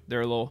that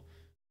they're a little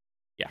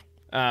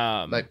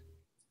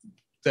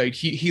like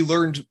he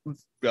learned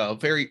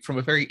from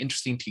a very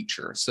interesting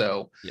teacher.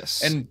 So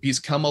yes, and he's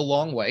come a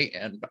long way,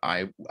 and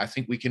I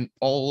think we can,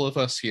 all of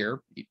us here,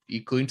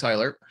 including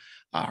Tyler,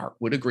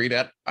 would agree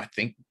that I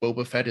think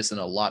Boba Fett is in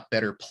a lot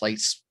better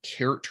place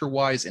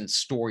character-wise and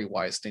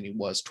story-wise than he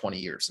was 20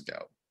 years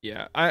ago.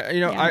 Yeah,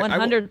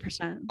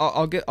 100%.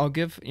 I'll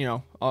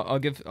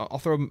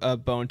throw a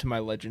bone to my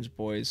Legends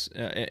boys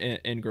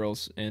and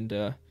girls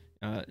and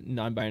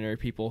non-binary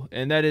people,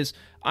 and that is,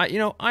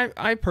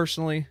 I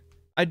personally,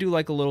 I do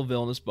like a little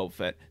villainous Boba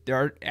Fett. There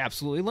are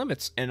absolutely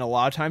limits, and a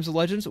lot of times in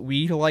Legends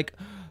we like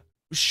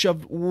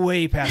shoved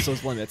way past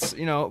those limits,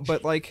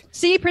 but like,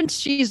 see Prince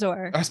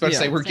Xizor. I was about to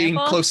say, we're getting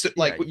close to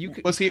like,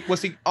 was he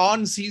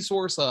on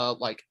Xizor's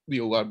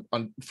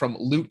from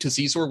Luke to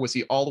Xizor? Was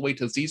he all the way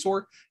to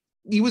Xizor?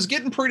 He was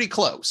getting pretty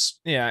close.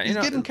 Yeah, he's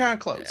getting kind of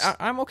close.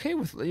 I'm okay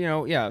with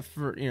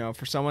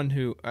for someone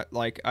who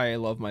like, I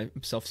love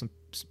myself some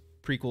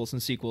prequels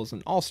and sequels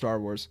and all Star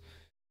Wars,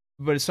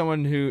 but as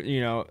someone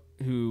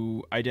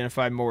who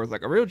identified more with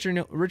like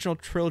original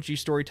trilogy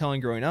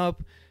storytelling growing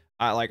up,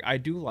 I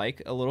do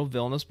like a little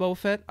villainous Boba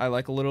Fett. I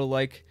like a little,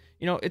 like,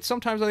 it's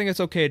sometimes I think it's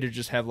okay to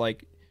just have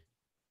like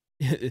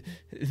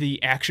the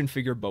action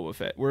figure Boba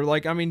Fett, where,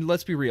 like, I mean,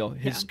 let's be real,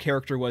 his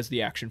character was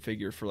the action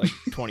figure for like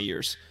 20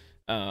 years.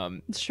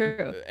 It's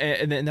true.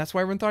 And that's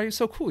why everyone thought he was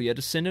so cool. You had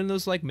to send in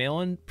those like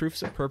mail-in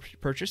proofs of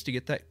purchase to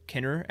get that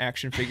Kenner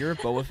action figure of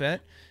Boba Fett.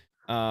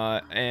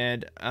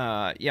 I'm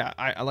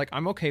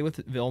okay with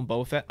villain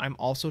Boba Fett. I'm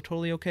also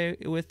totally okay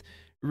with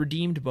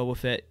redeemed Boba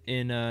Fett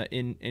in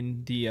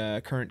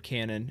the current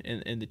canon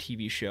in the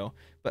TV show.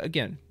 But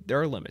again, there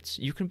are limits.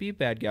 You can be a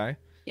bad guy.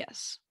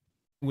 Yes.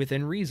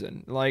 Within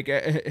reason. Like,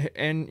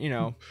 and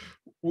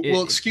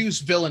we'll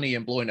excuse villainy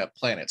and blowing up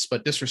planets,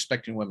 but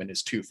disrespecting women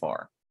is too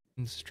far.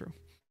 This is true.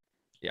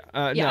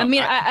 Yeah. Yeah. No, I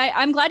mean,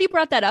 I'm glad you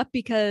brought that up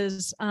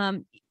because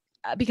I've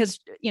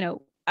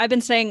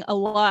been saying a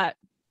lot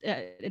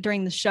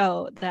during the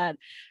show that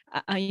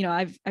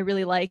I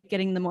really like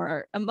getting the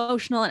more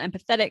emotional and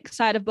empathetic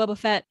side of Boba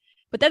Fett,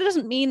 but that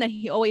doesn't mean that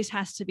he always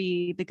has to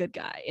be the good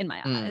guy in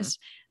my eyes.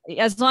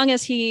 As long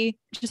as he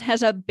just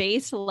has a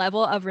base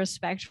level of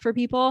respect for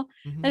people,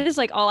 that is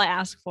like all I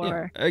ask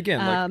for. Yeah.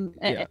 Again,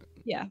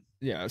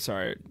 yeah.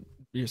 Sorry.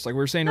 Just like we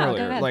were saying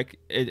earlier, like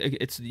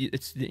it's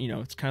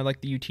it's kind of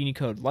like the Utini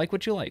code. Like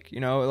what you like,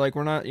 like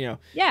we're not,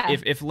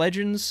 if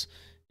Legends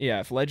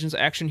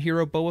action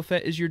hero Boba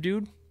Fett is your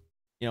dude,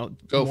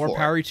 Go more for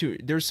power it. to.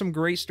 There's some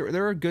great story.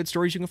 There are good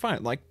stories you can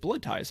find, like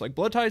Blood Ties.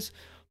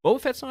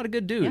 Boba Fett's not a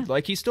good dude.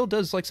 Like he still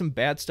does like some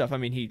bad stuff. I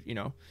mean,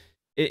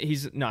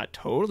 he's not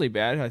totally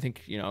bad. I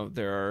think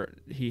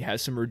he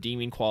has some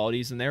redeeming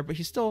qualities in there, but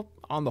he's still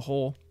on the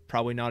whole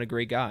probably not a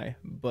great guy.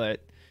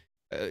 But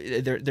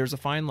there's a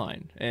fine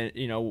line, and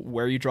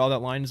where you draw that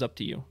line is up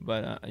to you.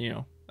 But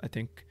I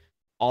think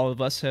all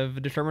of us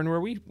have determined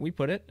where we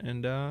put it,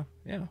 and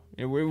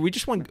we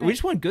just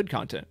want good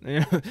content.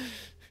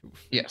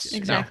 Yes,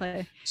 exactly.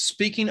 Now,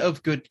 speaking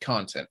of good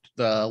content,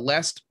 the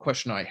last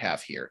question I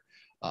have here,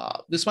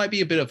 this might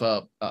be a bit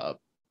of a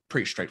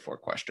pretty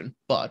straightforward question,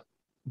 but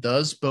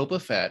does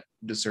Boba Fett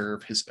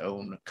deserve his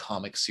own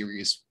comic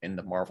series in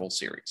the Marvel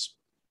series?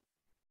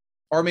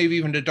 Or maybe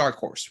even the Dark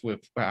Horse,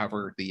 with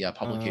however the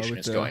publication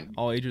is going.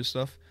 All ages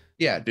stuff.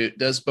 Yeah,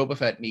 does Boba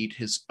Fett need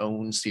his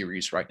own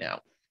series right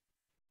now?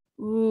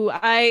 Ooh,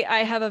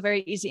 I have a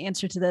very easy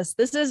answer to this.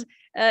 This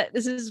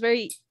is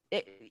very,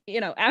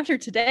 after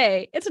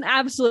today, it's an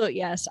absolute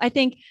yes. I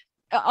think,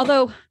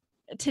 although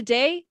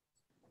today,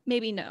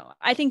 maybe no.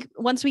 I think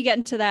once we get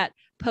into that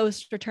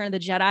post Return of the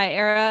Jedi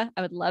era,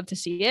 I would love to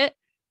see it.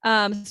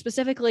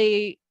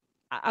 Specifically,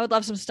 I would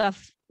love some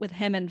stuff with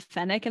him and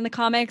Fennec in the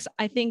comics.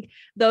 I think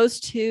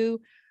those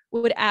two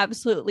would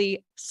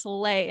absolutely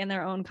slay in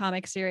their own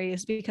comic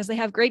series because they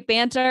have great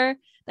banter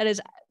that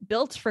is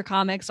built for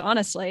comics,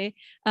 honestly.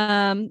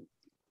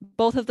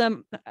 Both of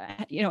them,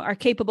 are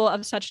capable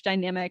of such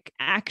dynamic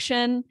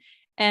action,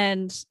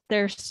 and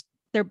their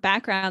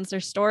backgrounds,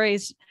 their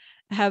stories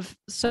have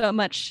so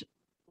much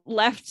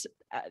left,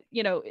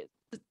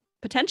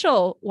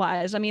 potential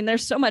wise. I mean,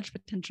 there's so much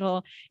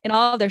potential in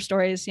all of their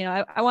stories.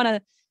 I want to,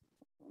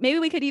 maybe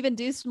we could even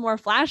do some more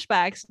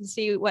flashbacks and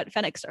see what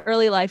Fennec's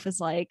early life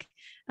was like,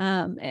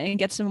 and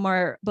get some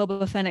more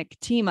Boba Fennec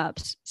team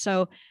ups.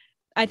 So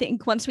I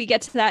think once we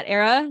get to that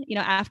era,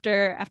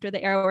 after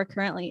the era we're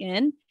currently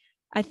in,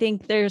 I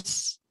think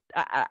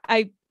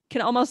I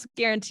can almost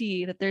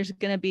guarantee that there's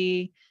going to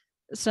be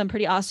some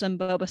pretty awesome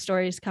Boba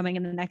stories coming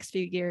in the next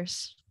few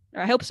years,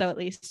 or I hope so, at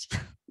least.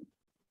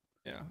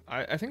 Yeah,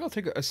 I think I'll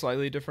take a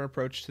slightly different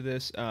approach to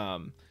this.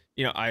 I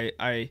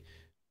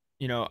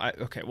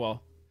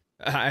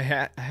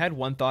had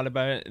one thought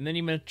about it, and then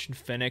you mentioned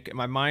Fennec, and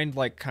my mind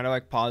kind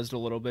of paused a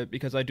little bit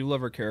because I do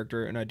love her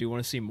character, and I do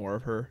want to see more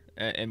of her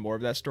and more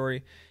of that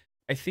story.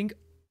 I think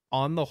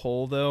on the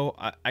whole, though,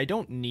 I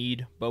don't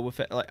need Boba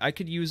Fett. Like, I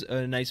could use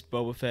a nice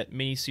Boba Fett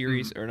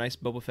miniseries or a nice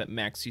Boba Fett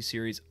maxi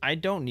series. I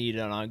don't need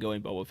an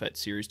ongoing Boba Fett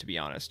series, to be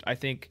honest. I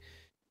think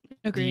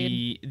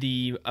Agreed.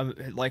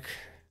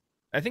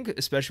 I think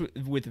especially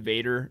with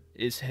Vader,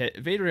 I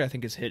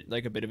think has hit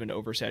like a bit of an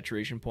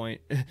oversaturation point,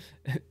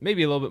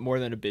 maybe a little bit more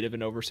than a bit of an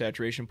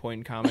oversaturation point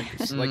in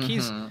comics. Like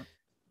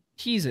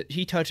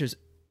he touches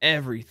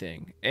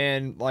everything,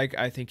 and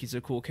I think he's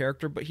a cool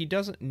character, but he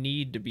doesn't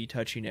need to be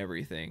touching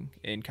everything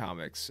in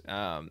comics.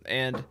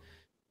 And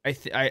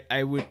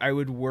I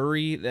would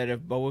worry that if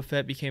Boba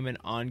Fett became an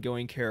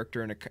ongoing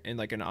character in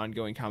an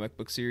ongoing comic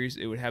book series,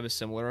 it would have a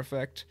similar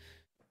effect.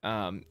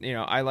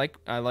 I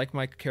like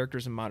my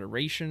characters in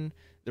moderation.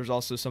 There's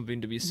also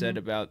something to be said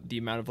about the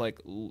amount of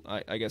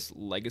I guess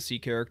legacy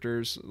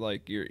characters,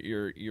 like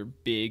your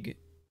big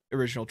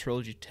original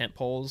trilogy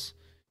tentpoles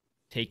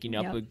taking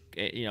up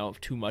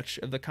too much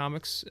of the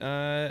comics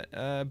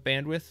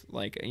bandwidth.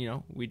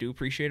 We do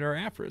appreciate our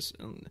Afras,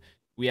 and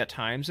we at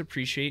times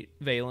appreciate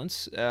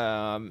Valence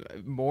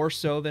more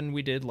so than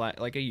we did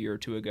like a year or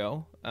two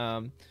ago.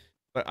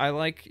 But I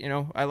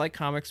like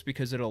comics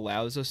because it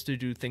allows us to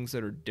do things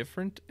that are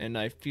different, and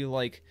I feel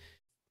like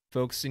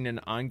focusing an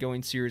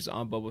ongoing series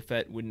on Boba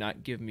Fett would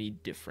not give me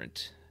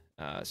different.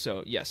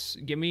 So yes,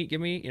 give me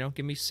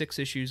 6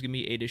 issues, give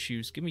me 8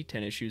 issues, give me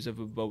 10 issues of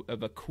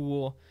a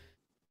cool,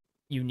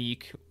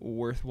 unique,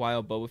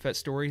 worthwhile Boba Fett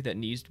story that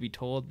needs to be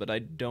told, but I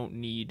don't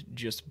need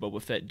just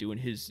Boba Fett doing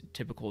his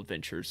typical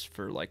adventures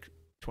for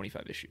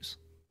 25 issues.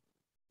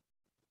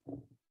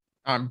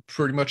 I'm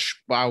pretty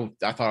much, I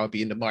thought I'd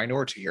be in the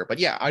minority here, but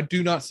yeah, I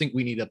do not think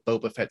we need a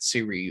Boba Fett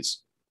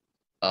series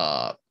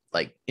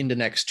in the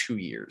next 2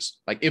 years.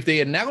 If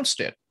they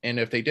announced it, and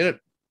if they did it,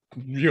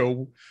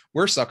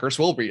 we're suckers,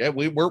 we'll read it.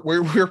 We're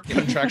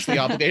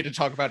contractually obligated to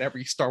talk about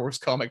every Star Wars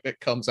comic that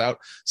comes out.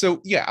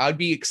 So yeah, I'd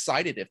be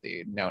excited if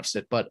they announced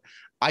it, but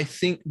I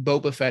think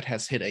Boba Fett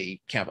has hit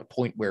a kind of a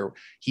point where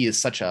he is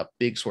such a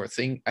big sort of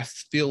thing. I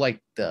feel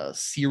like the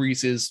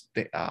series is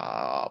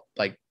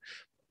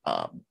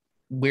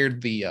where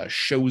the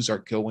shows are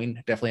going,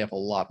 definitely have a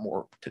lot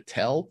more to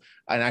tell.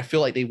 And I feel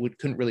like they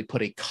couldn't really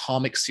put a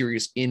comic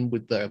series in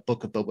with the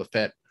Book of Boba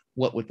Fett,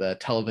 what with the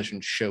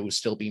television shows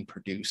still being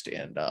produced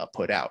and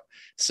put out.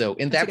 So,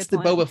 and that's the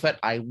Boba Fett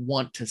I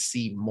want to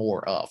see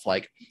more of.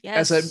 Like,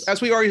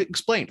 as we already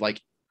explained, like,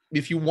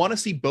 if you want to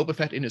see Boba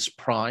Fett in his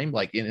prime,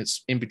 like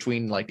in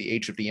between like the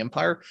Age of the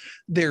Empire,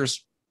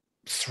 there's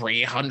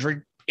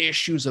 300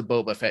 issues of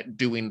Boba Fett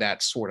doing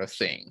that sort of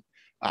thing.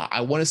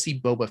 I want to see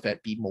Boba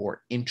Fett be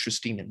more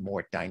interesting and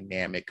more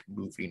dynamic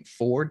moving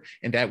forward,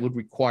 and that would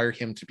require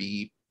him to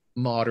be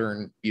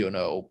modern,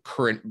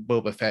 current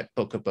Boba Fett,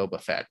 Book of Boba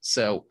Fett.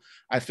 So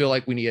I feel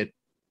like we need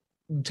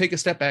to take a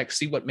step back,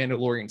 see what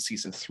Mandalorian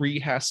season 3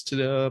 has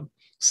to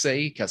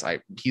say, because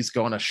he's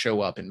going to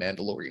show up in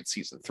Mandalorian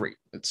season 3.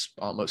 It's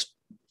almost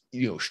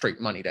straight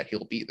money that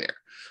he'll be there.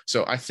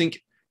 So I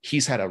think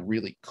he's had a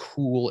really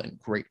cool and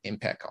great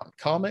impact on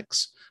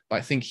comics, but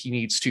I think he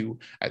needs to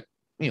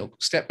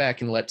step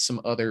back and let some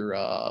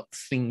other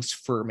things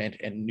ferment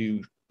and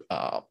new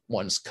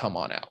ones come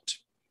on out.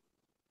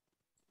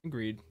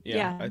 Agreed.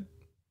 Yeah.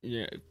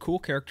 Cool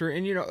character.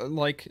 And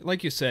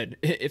like you said,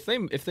 if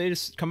they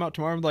just come out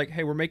tomorrow and like,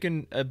 hey, we're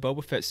making a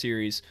Boba Fett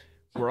series,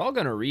 we're all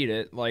gonna read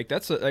it. Like,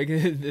 that's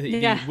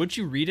would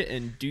you read it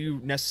and do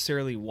you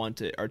necessarily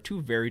want it are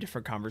two very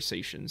different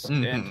conversations.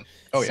 And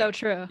so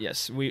true.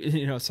 Yes, we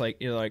it's like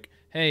you're like,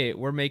 hey,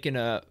 we're making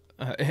a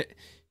Max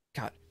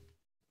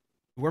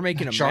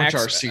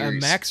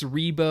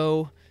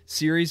Rebo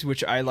series,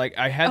 which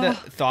I had that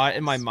thought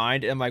in my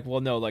mind, and I'm like,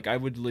 well, no, like I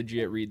would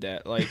legit read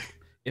that. Like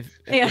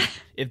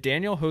if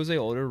Daniel Jose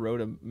Older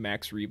wrote a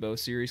Max Rebo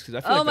series, because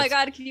I feel my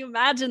god, can you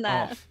imagine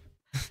that?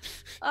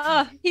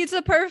 He's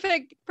the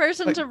perfect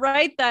person to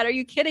write that. Are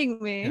you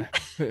kidding me?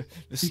 Yeah.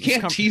 You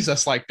can't tease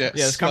us like this.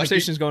 Yeah, this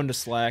conversation's going to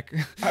Slack.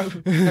 I was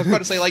about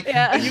to say, like,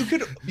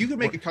 you could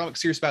make a comic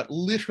series about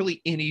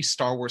literally any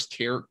Star Wars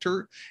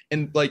character,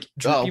 and like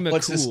Droopy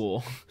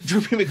McCool.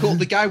 Droopy McCool,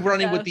 the guy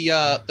running with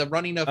the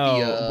running of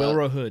the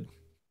Wilro Hood.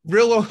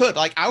 Wilro Hood.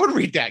 Like, I would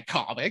read that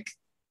comic.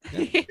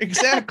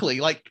 Exactly.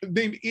 Like,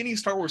 name any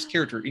Star Wars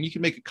character and you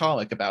can make a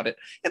comic about it,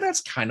 and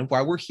that's kind of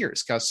why we're here.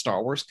 It's because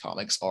Star Wars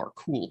comics are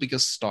cool,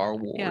 because Star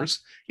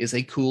Wars is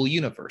a cool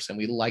universe and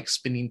we like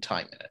spending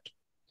time in it.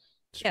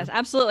 Yes,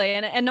 absolutely.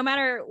 And no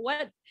matter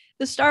what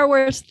the Star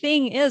Wars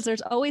thing is,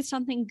 there's always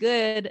something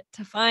good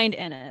to find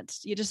in it.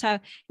 You just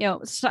have,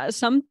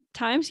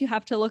 sometimes you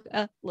have to look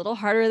a little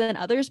harder than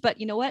others, but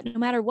you know what, no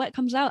matter what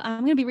comes out, I'm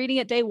going to be reading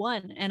it day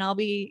one and I'll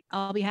be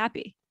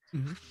happy.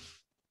 Mm-hmm.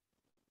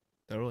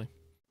 Totally.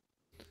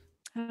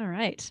 All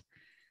right.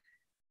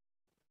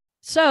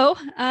 So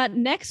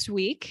next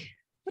week,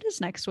 what is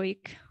next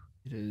week?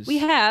 It is. We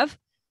have,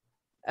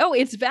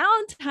 it's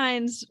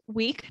Valentine's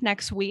week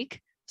next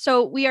week.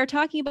 So we are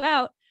talking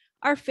about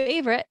our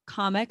favorite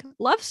comic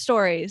love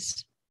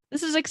stories.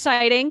 This is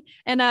exciting.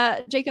 And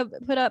Jacob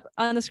put up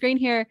on the screen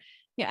here,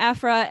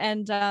 Afra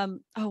and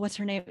what's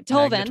her name?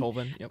 Tolvan. Magna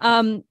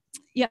Tolvan.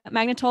 Yep.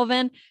 Magna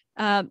Tolvan.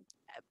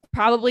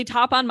 Probably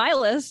top on my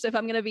list, if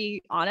I'm going to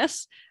be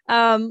honest.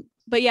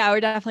 But yeah, we're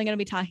definitely going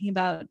to be talking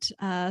about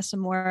some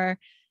more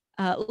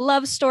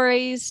love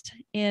stories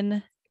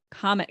in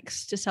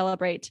comics to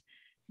celebrate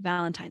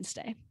Valentine's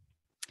Day.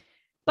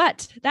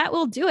 But that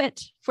will do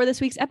it for this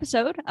week's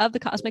episode of The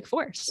Cosmic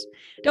Force.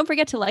 Don't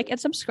forget to like and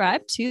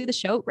subscribe to the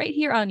show right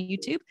here on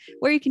YouTube,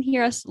 where you can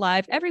hear us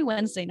live every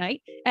Wednesday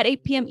night at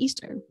 8 p.m.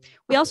 Eastern.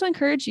 We also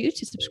encourage you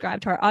to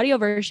subscribe to our audio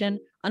version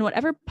on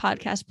whatever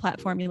podcast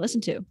platform you listen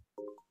to.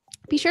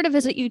 Be sure to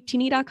visit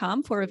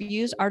utini.com for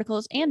reviews,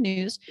 articles, and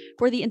news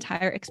for the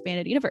entire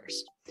expanded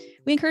universe.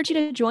 We encourage you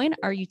to join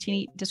our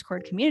Utini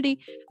Discord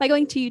community by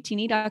going to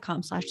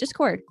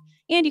utini.com/Discord.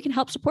 And you can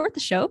help support the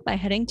show by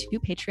heading to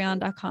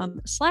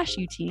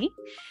patreon.com/Utini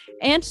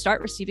and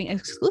start receiving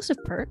exclusive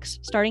perks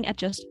starting at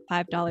just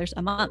 $5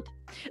 a month.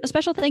 A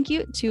special thank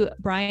you to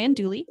Brian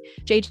Dooley,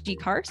 JG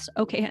Kars,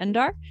 OK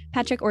Endar,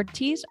 Patrick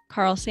Ortiz,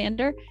 Carl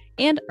Sander,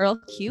 and Earl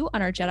Q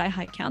on our Jedi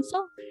High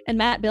Council, and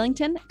Matt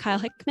Billington, Kyle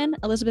Hickman,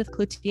 Elizabeth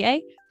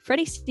Cloutier,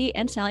 Freddie C,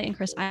 and Sally and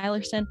Chris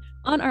Eilerson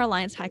on our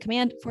Alliance High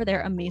Command for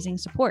their amazing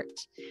support.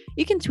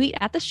 You can tweet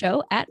at the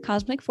show at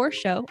Cosmic Force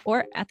Show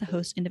or at the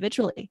host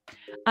individually.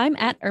 I'm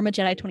at Irma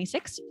Jedi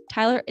 26,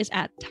 Tyler is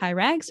at Ty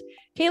Rags,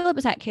 Caleb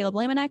is at Caleb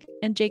Lamanak,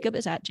 and Jacob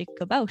is at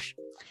Jacob Bausch.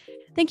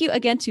 Thank you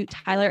again to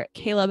Tyler,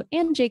 Caleb,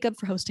 and Jacob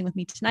for hosting with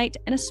me tonight,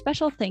 and a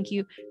special thank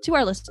you to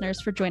our listeners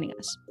for joining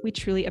us. We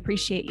truly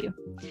appreciate you.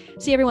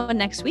 See everyone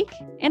next week,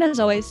 and as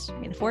always,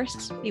 may the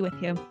Force be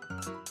with you.